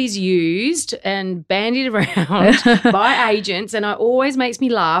word that is used and bandied around by agents, and it always makes me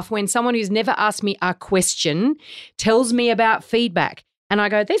laugh when someone who's never asked me a question tells me about feedback. And I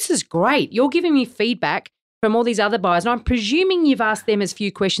go, this is great. You're giving me feedback from all these other buyers, and I'm presuming you've asked them as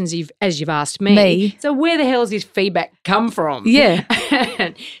few questions as you've asked me. So where the hell does this feedback come from? Yeah.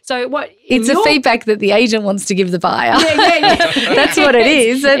 So what? It's a feedback that the agent wants to give the buyer. Yeah. That's what it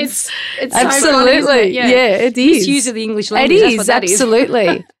is. It's absolutely. So funny, isn't it? Yeah, it is. Misuse of the English language. It That's is, what that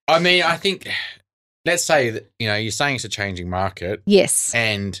absolutely. I mean, I think, let's say that, you're saying it's a changing market. Yes.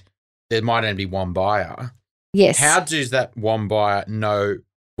 And there might only be one buyer. Yes. How does that one buyer know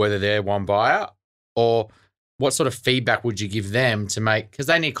whether they're one buyer, or what sort of feedback would you give them to make, because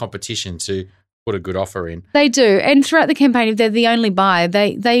they need competition to put a good offer in? They do. And throughout the campaign, if they're the only buyer,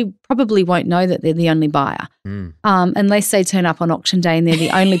 they probably won't know that they're the only buyer unless they turn up on auction day and they're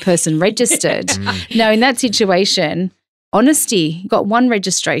the only person registered. Now, in that situation, honesty, got one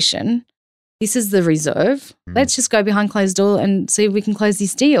registration. This is the reserve. Let's just go behind closed door and see if we can close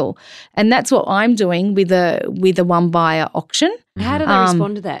this deal. And that's what I'm doing with a one buyer auction. How do they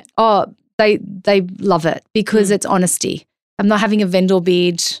respond to that? They love it because it's honesty. I'm not having a vendor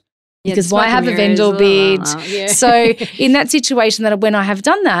bid because why have a vendor bid? So in that situation, that when I have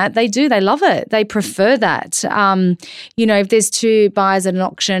done that, they love it. They prefer that. If there's 2 buyers at an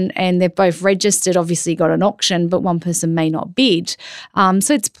auction and they've both registered, obviously got an auction, but one person may not bid.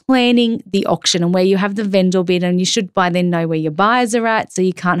 So it's planning the auction and where you have the vendor bid, and you should by then know where your buyers are at, so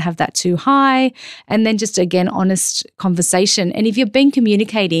you can't have that too high. And then just, again, honest conversation. And if you've been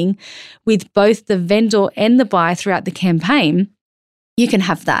communicating with both the vendor and the buyer throughout the campaign, you can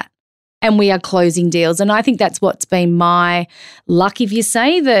have that. And we are closing deals. And I think that's what's been my luck, if you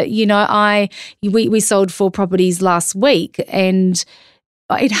say that, we sold 4 properties last week, and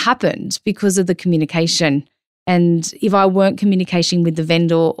it happened because of the communication. And if I weren't communicating with the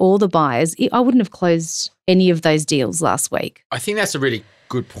vendor or the buyers, I wouldn't have closed any of those deals last week. I think that's a really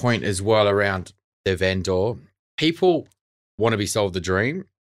good point as well around the vendor. People want to be sold the dream,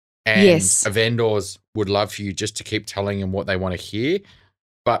 and vendors would love for you just to keep telling them what they want to hear.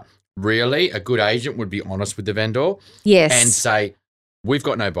 But really, a good agent would be honest with the vendor and say, we've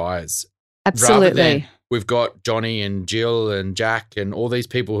got no buyers. Absolutely. Rather than we've got Johnny and Jill and Jack and all these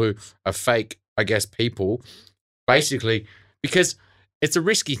people who are fake, I guess, people. Basically, because it's a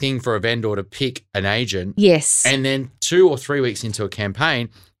risky thing for a vendor to pick an agent. Yes. And then 2 or 3 weeks into a campaign,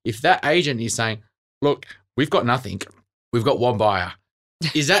 if that agent is saying, look, we've got nothing, we've got one buyer.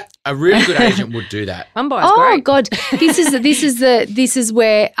 Is that a really good agent would do that? One buyer's great. Oh God, this is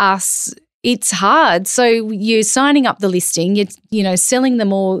where it's hard. So you're signing up the listing, you're selling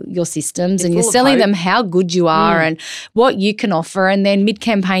them all your systems, and you're selling them how good you are and what you can offer, and then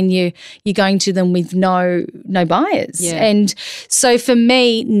mid-campaign you're going to them with no buyers. Yeah. And so for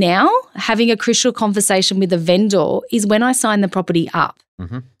me now, having a crucial conversation with a vendor is when I sign the property up.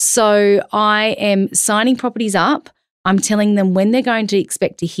 Mm-hmm. So I am signing properties up. I'm telling them when they're going to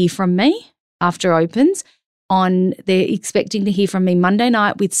expect to hear from me after opens. They're expecting to hear from me Monday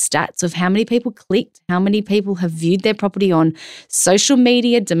night with stats of how many people clicked, how many people have viewed their property on social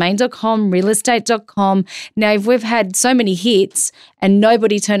media, domain.com, realestate.com. Now, if we've had so many hits and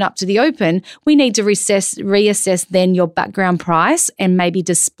nobody turned up to the open, we need to reassess then your background price and maybe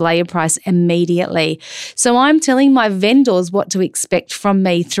display a price immediately. So I'm telling my vendors what to expect from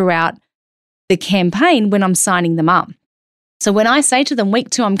me throughout the campaign when I'm signing them up. So when I say to them,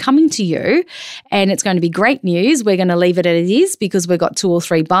 week 2, I'm coming to you and it's going to be great news, we're going to leave it as it is because we've got 2 or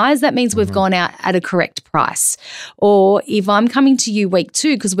 3 buyers, that means we've gone out at a correct price. Or if I'm coming to you week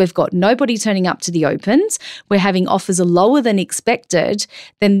 2 because we've got nobody turning up to the opens, we're having offers are lower than expected,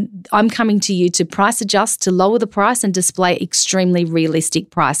 then I'm coming to you to price adjust, to lower the price and display extremely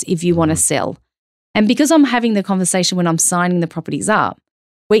realistic price if you want to sell. And because I'm having the conversation when I'm signing the properties up,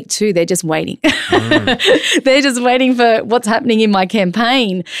 week 2, they're just waiting. They're just waiting for what's happening in my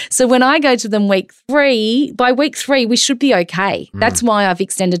campaign. So when I go to them week 3, by week 3, we should be okay. That's why I've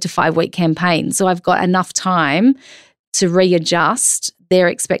extended to 5-week campaigns. So I've got enough time to readjust their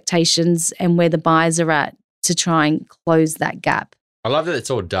expectations and where the buyers are at to try and close that gap. I love that it's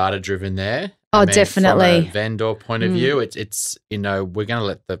all data-driven there. Oh, definitely. From a vendor point of view, it's we're going to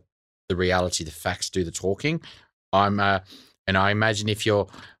let the reality, the facts do the talking. And I imagine if you're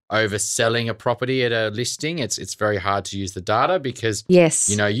overselling a property at a listing, it's very hard to use the data because,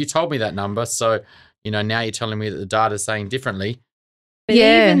 you told me that number. So, now you're telling me that the data is saying differently. But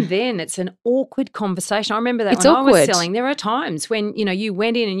even then, it's an awkward conversation. I remember that I was selling, there are times when, you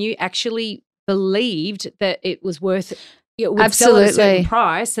went in and you actually believed that it was worth it would sell at a certain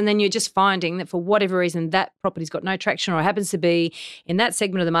price, and then you're just finding that for whatever reason that property's got no traction, or it happens to be in that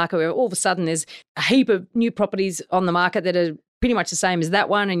segment of the market where all of a sudden there's a heap of new properties on the market that are pretty much the same as that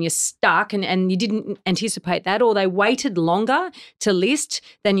one, and you're stuck and you didn't anticipate that, or they waited longer to list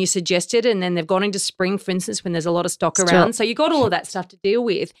than you suggested, and then they've gone into spring, for instance, when there's a lot of stock around. So you got all of that stuff to deal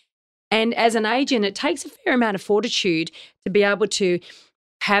with. And as an agent, it takes a fair amount of fortitude to be able to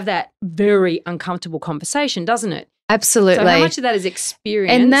have that very uncomfortable conversation, doesn't it? Absolutely. So how much of that is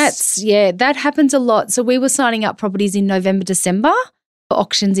experience? And that happens a lot. So we were signing up properties in November, December, for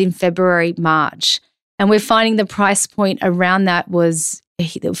auctions in February, March. And we're finding the price point around that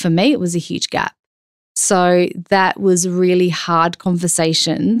for me, it was a huge gap. So that was really hard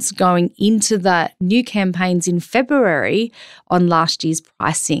conversations going into the new campaigns in February on last year's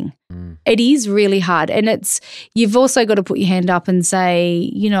pricing. It is really hard. And you've also got to put your hand up and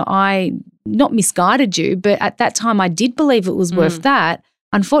say, I not misguided you, but at that time I did believe it was worth that.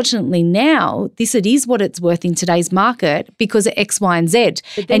 Unfortunately now, it is what it's worth in today's market because of X, Y, and Z,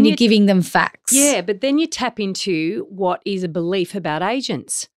 and you're giving them facts. Yeah, but then you tap into what is a belief about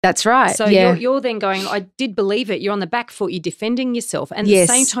agents. That's right. So you're then going, I did believe it. You're on the back foot. You're defending yourself. And at the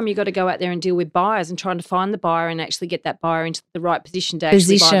same time, you've got to go out there and deal with buyers and trying to find the buyer and actually get that buyer into the right position to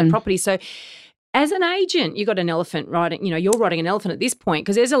actually buy the property. So as an agent, you've got an elephant riding, you're riding an elephant at this point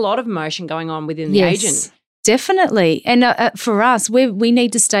because there's a lot of emotion going on within the agent. Definitely. And for us, we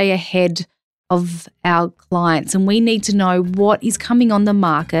need to stay ahead of our clients and we need to know what is coming on the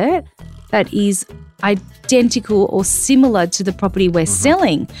market that is identical or similar to the property we're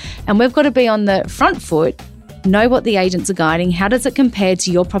selling. And we've got to be on the front foot, know what the agents are guiding, how does it compare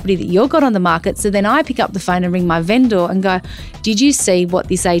to your property that you've got on the market. So then I pick up the phone and ring my vendor and go, did you see what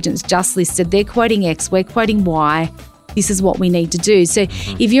this agent's just listed? They're quoting X, we're quoting Y. This is what we need to do. So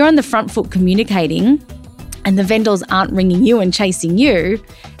if you're on the front foot communicating, and the vendors aren't ringing you and chasing you,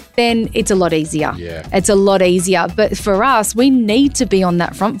 then it's a lot easier. Yeah. It's a lot easier. But for us, we need to be on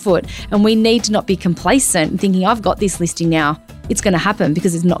that front foot, and we need to not be complacent and thinking, I've got this listing now. It's going to happen,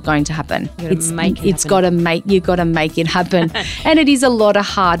 because it's not going to happen. You've got to make it happen. And it is a lot of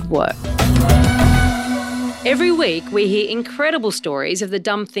hard work. Every week we hear incredible stories of the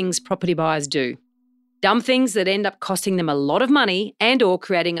dumb things property buyers do. Dumb things that end up costing them a lot of money and or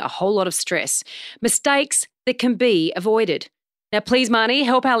creating a whole lot of stress. Mistakes that can be avoided. Now, please, Marnie,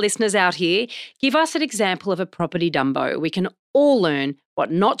 help our listeners out here. Give us an example of a property dumbo. We can all learn what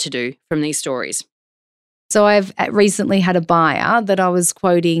not to do from these stories. So I've recently had a buyer that I was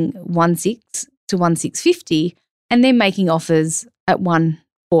quoting 1.6 to 1.650, and they're making offers at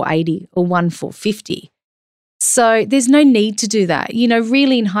 1.480 or 1.450. So there's no need to do that.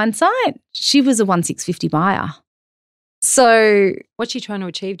 Really in hindsight, she was a 1.650 buyer. So what's she trying to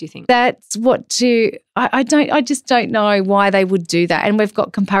achieve, do you think? That's I just don't know why they would do that. And we've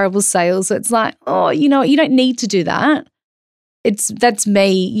got comparable sales. So it's like, you don't need to do that. That's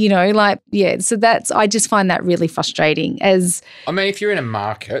me, So I just find that really frustrating. If you're in a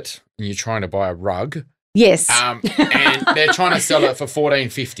market and you're trying to buy a rug. Yes. And they're trying to sell it for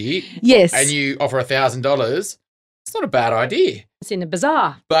 $1,450. Yes. And you offer $1,000. It's not a bad idea. It's in a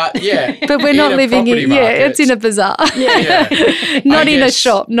bazaar. But yeah. But we're not living in it's in a bazaar. Yeah. Not in a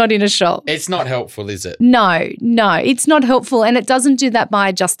shop. It's not helpful, is it? No, it's not helpful, and it doesn't do that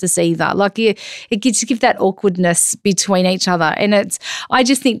buyer justice either. Like it gives that awkwardness between each other, and I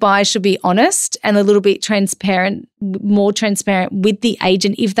just think buyers should be honest and a little bit transparent, more transparent with the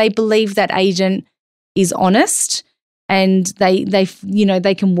agent if they believe that agent is honest. And they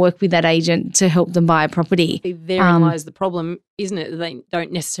can work with that agent to help them buy a property. Therein lies the problem, isn't it? They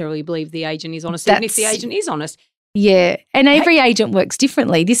don't necessarily believe the agent is honest, even if the agent is honest. Yeah, and every agent works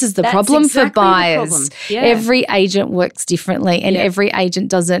differently. This is the problem for buyers. Yeah. Every agent works differently, and every agent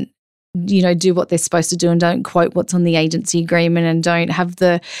doesn't do what they're supposed to do and don't quote what's on the agency agreement and don't have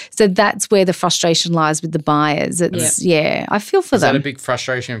so that's where the frustration lies with the buyers. I feel for them. Is that a big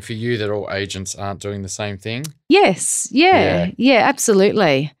frustration for you that all agents aren't doing the same thing? Yes. Yeah,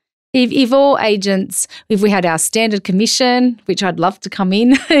 absolutely. If all agents, if we had our standard commission, which I'd love to come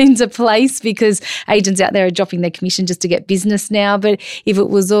into place because agents out there are dropping their commission just to get business now, but if it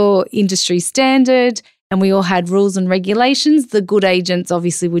was all industry standard and we all had rules and regulations, the good agents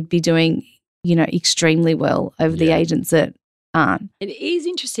obviously would be doing, extremely well over the agents that aren't. It is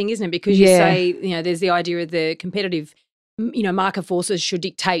interesting, isn't it? Because you say, there's the idea of the competitive, market forces should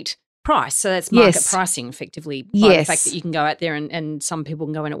dictate price. So that's market pricing effectively by the fact that you can go out there and some people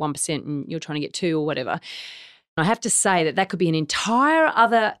can go in at 1% and you're trying to get 2 or whatever. And I have to say that could be an entire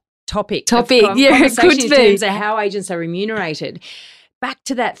other topic. Conversation it could in be. terms of how agents are remunerated. Back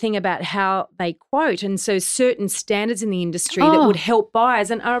to that thing about how they quote, and so certain standards in the industry that would help buyers,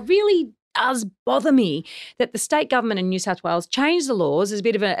 and really does bother me that the state government in New South Wales changed the laws as a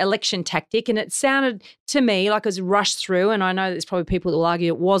bit of an election tactic, and it sounded to me like it was rushed through, and I know there's probably people that will argue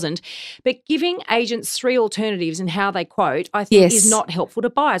it wasn't, but giving agents 3 alternatives in how they quote I think is not helpful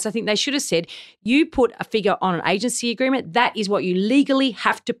to buyers. I think they should have said, you put a figure on an agency agreement, that is what you legally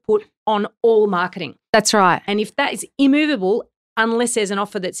have to put on all marketing. That's right. And if that is immovable, unless there's an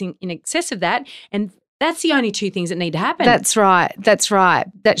offer that's in excess of that, and that's the only 2 things that need to happen. That's right.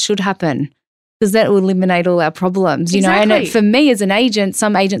 That should happen because that will eliminate all our problems, Exactly. And for me as an agent,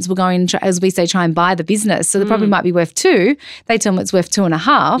 some agents will go in, as we say, try and buy the business. So the property might be worth 2. They tell them it's worth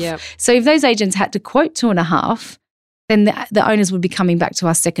 2.5. Yep. So if those agents had to quote 2.5, then the owners would be coming back to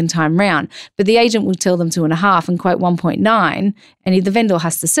us second time round. But the agent will tell them 2.5 and quote 1.9, and if the vendor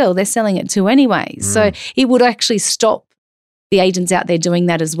has to sell, they're selling at 2 anyway. So it would actually stop the agents out there doing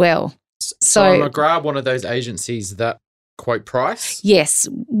that as well. So McGrath, one of those agencies that quote price? Yes.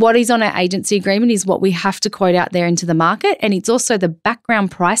 What is on our agency agreement is what we have to quote out there into the market, and it's also the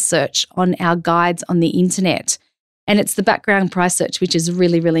background price search on our guides on the internet. And it's the background price search, which is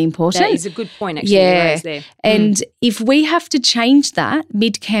really, really important. That is a good point, actually. Yeah. There. And if we have to change that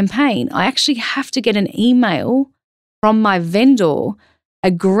mid-campaign, I actually have to get an email from my vendor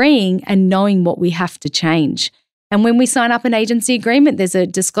agreeing and knowing what we have to change. And when we sign up an agency agreement, there's a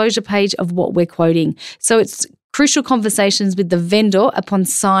disclosure page of what we're quoting. So it's crucial conversations with the vendor upon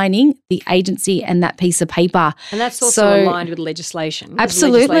signing the agency and that piece of paper. And that's also aligned with legislation.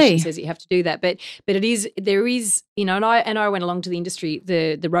 Absolutely. Legislation says you have to do that. But there is, and I went along to the industry,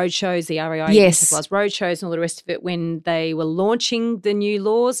 the road shows, the REI, New South Wales road shows and all the rest of it when they were launching the new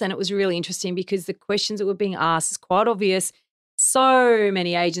laws. And it was really interesting because the questions that were being asked is quite obvious. So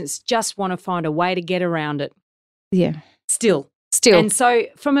many agents just want to find a way to get around it. Yeah. Still. Still. And so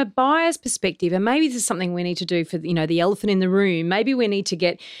from a buyer's perspective, and maybe this is something we need to do for, the elephant in the room, maybe we need to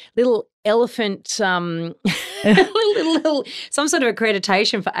get little elephant, little some sort of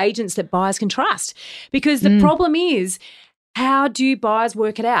accreditation for agents that buyers can trust. Because the problem is, how do buyers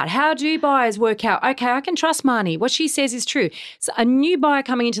work it out? How do buyers work out, okay, I can trust Marnie. What she says is true. So a new buyer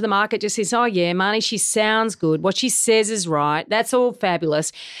coming into the market just says, oh, yeah, Marnie, she sounds good. What she says is right. That's all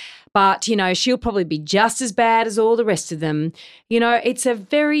fabulous. But, she'll probably be just as bad as all the rest of them. It's a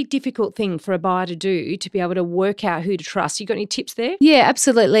very difficult thing for a buyer to do, to be able to work out who to trust. You got any tips there? Yeah,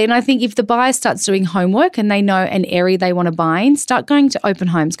 absolutely. And I think if the buyer starts doing homework and they know an area they want to buy in, start going to open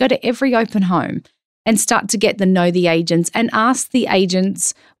homes. Go to every open home and start to get to know the agents and ask the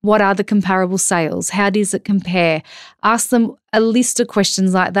agents, what are the comparable sales? How does it compare? Ask them a list of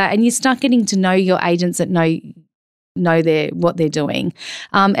questions like that, and you start getting to know your agents that know what they're doing.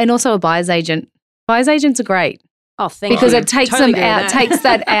 And also a buyer's agent. Buyer's agents are great. Oh, thank you. Because it takes them out, takes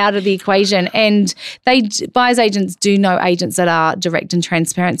that out of the equation. And buyer's agents do know agents that are direct and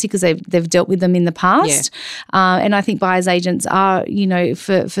transparency because they've dealt with them in the past. Yeah. And I think buyer's agents are,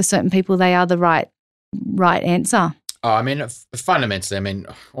 for certain people, they are the right answer. Oh, fundamentally,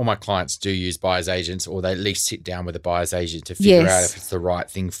 all my clients do use buyer's agents, or they at least sit down with a buyer's agent to figure out if it's the right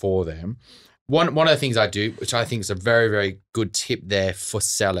thing for them. One of the things I do, which I think is a very, very good tip there for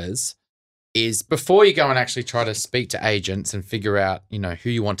sellers, is before you go and actually try to speak to agents and figure out, who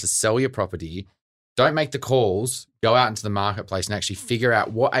you want to sell your property, don't make the calls, go out into the marketplace and actually figure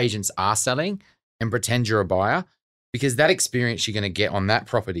out what agents are selling and pretend you're a buyer, because that experience you're going to get on that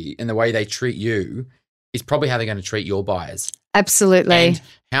property and the way they treat you is probably how they're going to treat your buyers. Absolutely. And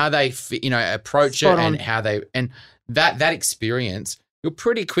how they, approach Spot it on. and how they, and that experience, you'll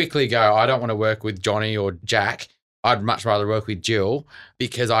pretty quickly go, I don't want to work with Johnny or Jack. I'd much rather work with Jill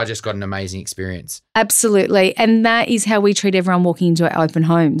because I just got an amazing experience. Absolutely. And that is how we treat everyone walking into our open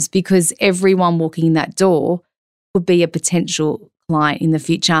homes, because everyone walking in that door would be a potential client in the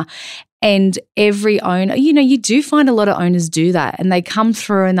future. And every owner, you do find a lot of owners do that, and they come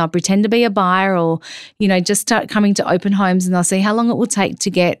through and they'll pretend to be a buyer, or, just start coming to open homes, and they'll see how long it will take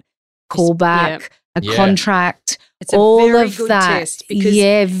to get callback, contract. It's a all very of good that. test.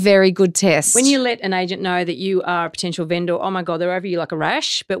 Because very good test. when you let an agent know that you are a potential vendor, oh my God, they're over you like a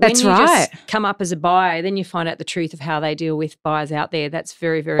rash. But when That's you right. just come up as a buyer, then you find out the truth of how they deal with buyers out there. That's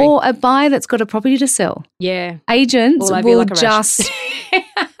very, very Or a buyer that's got a property to sell. yeah. Agents All over you will like a rash. just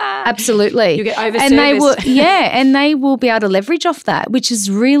absolutely. You get and they will, overserviced. and they will be able to leverage off that, which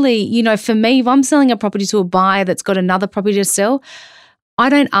is really, for me, if I'm selling a property to a buyer that's got another property to sell, I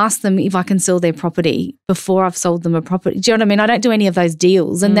don't ask them if I can sell their property before I've sold them a property. Do you know what I mean? I don't do any of those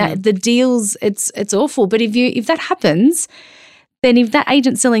deals, and that the deals, it's awful. But if that happens, then if that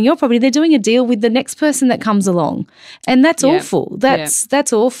agent's selling your property, they're doing a deal with the next person that comes along, and that's awful.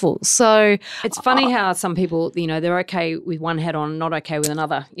 That's awful. So It's funny how some people, they're okay with one hat on, not okay with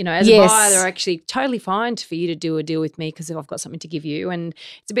another. As a buyer, they're actually totally fine for you to do a deal with me because I've got something to give you. And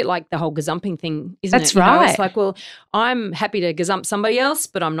it's a bit like the whole gazumping thing, isn't it? That's right. It's like, well, I'm happy to gazump somebody else,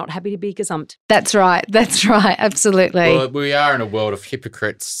 but I'm not happy to be gazumped. That's right. Absolutely. Well, we are in a world of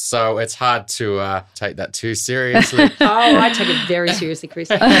hypocrites, so it's hard to take that too seriously. Oh, I take it very seriously, Chris.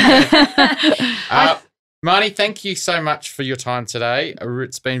 Marnie, thank you so much for your time today.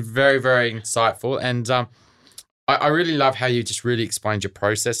 It's been very, very insightful. And I really love how you just really explained your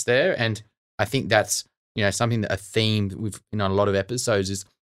process there. And I think that's, something that a theme we've, a lot of episodes is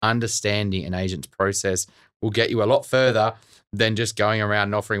understanding an agent's process will get you a lot further than just going around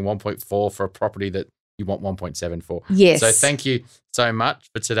and offering 1.4 for a property that you want 1.7 for. Yes. So thank you so much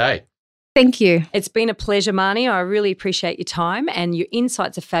for today. Thank you. It's been a pleasure, Marnie. I really appreciate your time, and your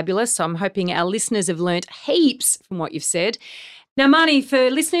insights are fabulous. So I'm hoping our listeners have learnt heaps from what you've said. Now, Marnie, for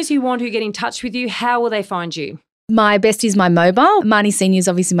listeners who want to get in touch with you, how will they find you? My best is my mobile. Marnie Seinor is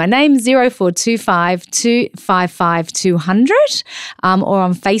obviously my name, 0425 255 200, or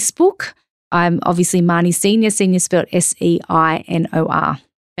on Facebook. I'm obviously Marnie Seinor, Senior spelled Seinor.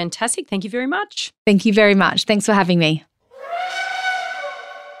 Fantastic. Thank you very much. Thank you very much. Thanks for having me.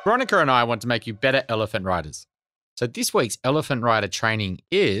 Veronica and I want to make you better elephant riders. So this week's elephant rider training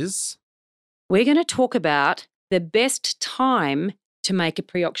is... We're going to talk about the best time to make a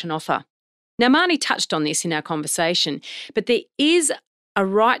pre-auction offer. Now, Marnie touched on this in our conversation, but there is a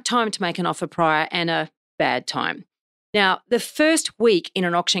right time to make an offer prior and a bad time. Now, the first week in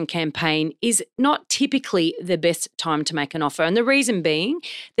an auction campaign is not typically the best time to make an offer. And the reason being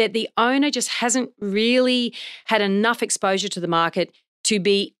that the owner just hasn't really had enough exposure to the market to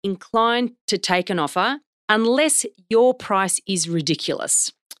be inclined to take an offer unless your price is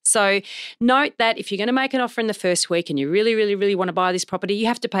ridiculous. So note that if you're going to make an offer in the first week and you really, really, really want to buy this property, you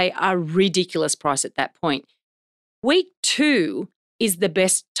have to pay a ridiculous price at that point. Week 2 is the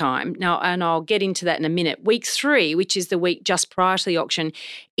best time. Now, and I'll get into that in a minute. Week 3, which is the week just prior to the auction,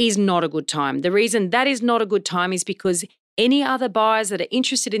 is not a good time. The reason that is not a good time is because any other buyers that are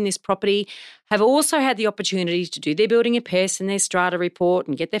interested in this property have also had the opportunity to do their building impairs and their strata report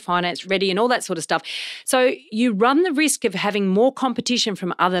and get their finance ready and all that sort of stuff. So you run the risk of having more competition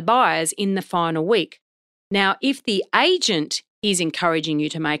from other buyers in the final week. Now, if the agent is encouraging you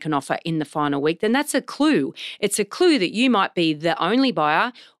to make an offer in the final week, then that's a clue. It's a clue that you might be the only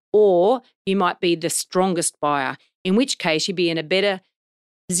buyer or you might be the strongest buyer, in which case you'd be in a better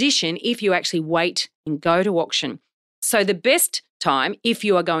position if you actually wait and go to auction. So the best time, if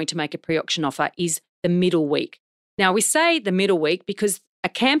you are going to make a pre-auction offer, is the middle week. Now, we say the middle week because a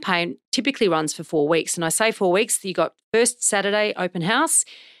campaign typically runs for 4 weeks. And I say 4 weeks, you got first Saturday open house,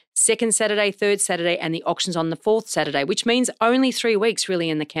 second Saturday, third Saturday, and the auction's on the fourth Saturday, which means only 3 weeks really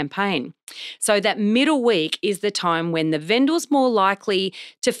in the campaign. So that middle week is the time when the vendor's more likely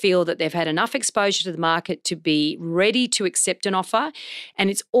to feel that they've had enough exposure to the market to be ready to accept an offer. And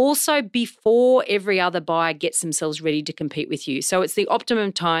it's also before every other buyer gets themselves ready to compete with you. So it's the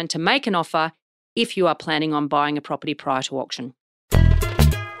optimum time to make an offer if you are planning on buying a property prior to auction.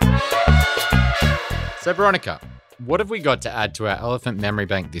 So, Veronica, what have we got to add to our elephant memory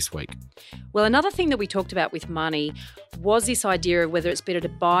bank this week? Well, another thing that we talked about with Marnie was this idea of whether it's better to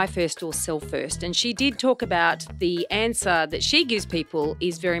buy first or sell first. And she did talk about the answer that she gives people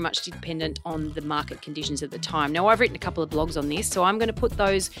is very much dependent on the market conditions at the time. Now, I've written a couple of blogs on this, so I'm going to put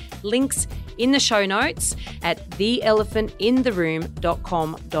those links in the show notes at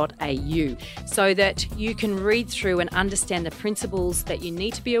theelephantintheroom.com.au so that you can read through and understand the principles that you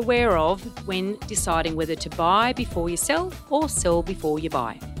need to be aware of when deciding whether to buy before you sell or sell before you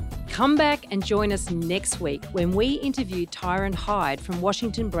buy. Come back and join us next week when we interview Tyron Hyde from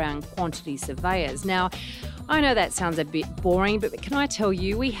Washington Brown Quantity Surveyors. Now, I know that sounds a bit boring, but can I tell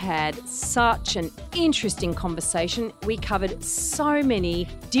you, we had such an interesting conversation. We covered so many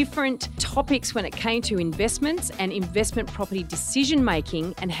different topics when it came to investments and investment property decision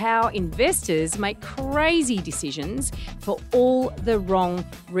making and how investors make crazy decisions for all the wrong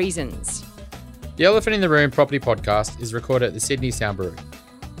reasons. The Elephant in the Room Property Podcast is recorded at the Sydney Sound Brewery.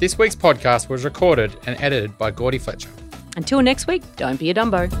 This week's podcast was recorded and edited by Gordy Fletcher. Until next week, don't be a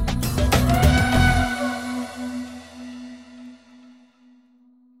Dumbo.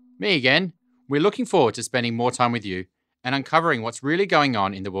 Me again. We're looking forward to spending more time with you and uncovering what's really going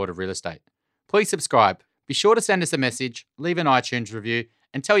on in the world of real estate. Please subscribe. Be sure to send us a message, leave an iTunes review,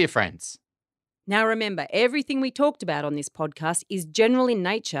 and tell your friends. Now remember, everything we talked about on this podcast is general in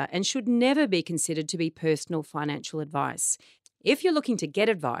nature and should never be considered to be personal financial advice. If you're looking to get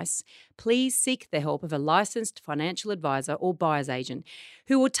advice, please seek the help of a licensed financial advisor or buyer's agent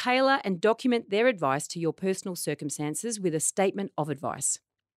who will tailor and document their advice to your personal circumstances with a statement of advice.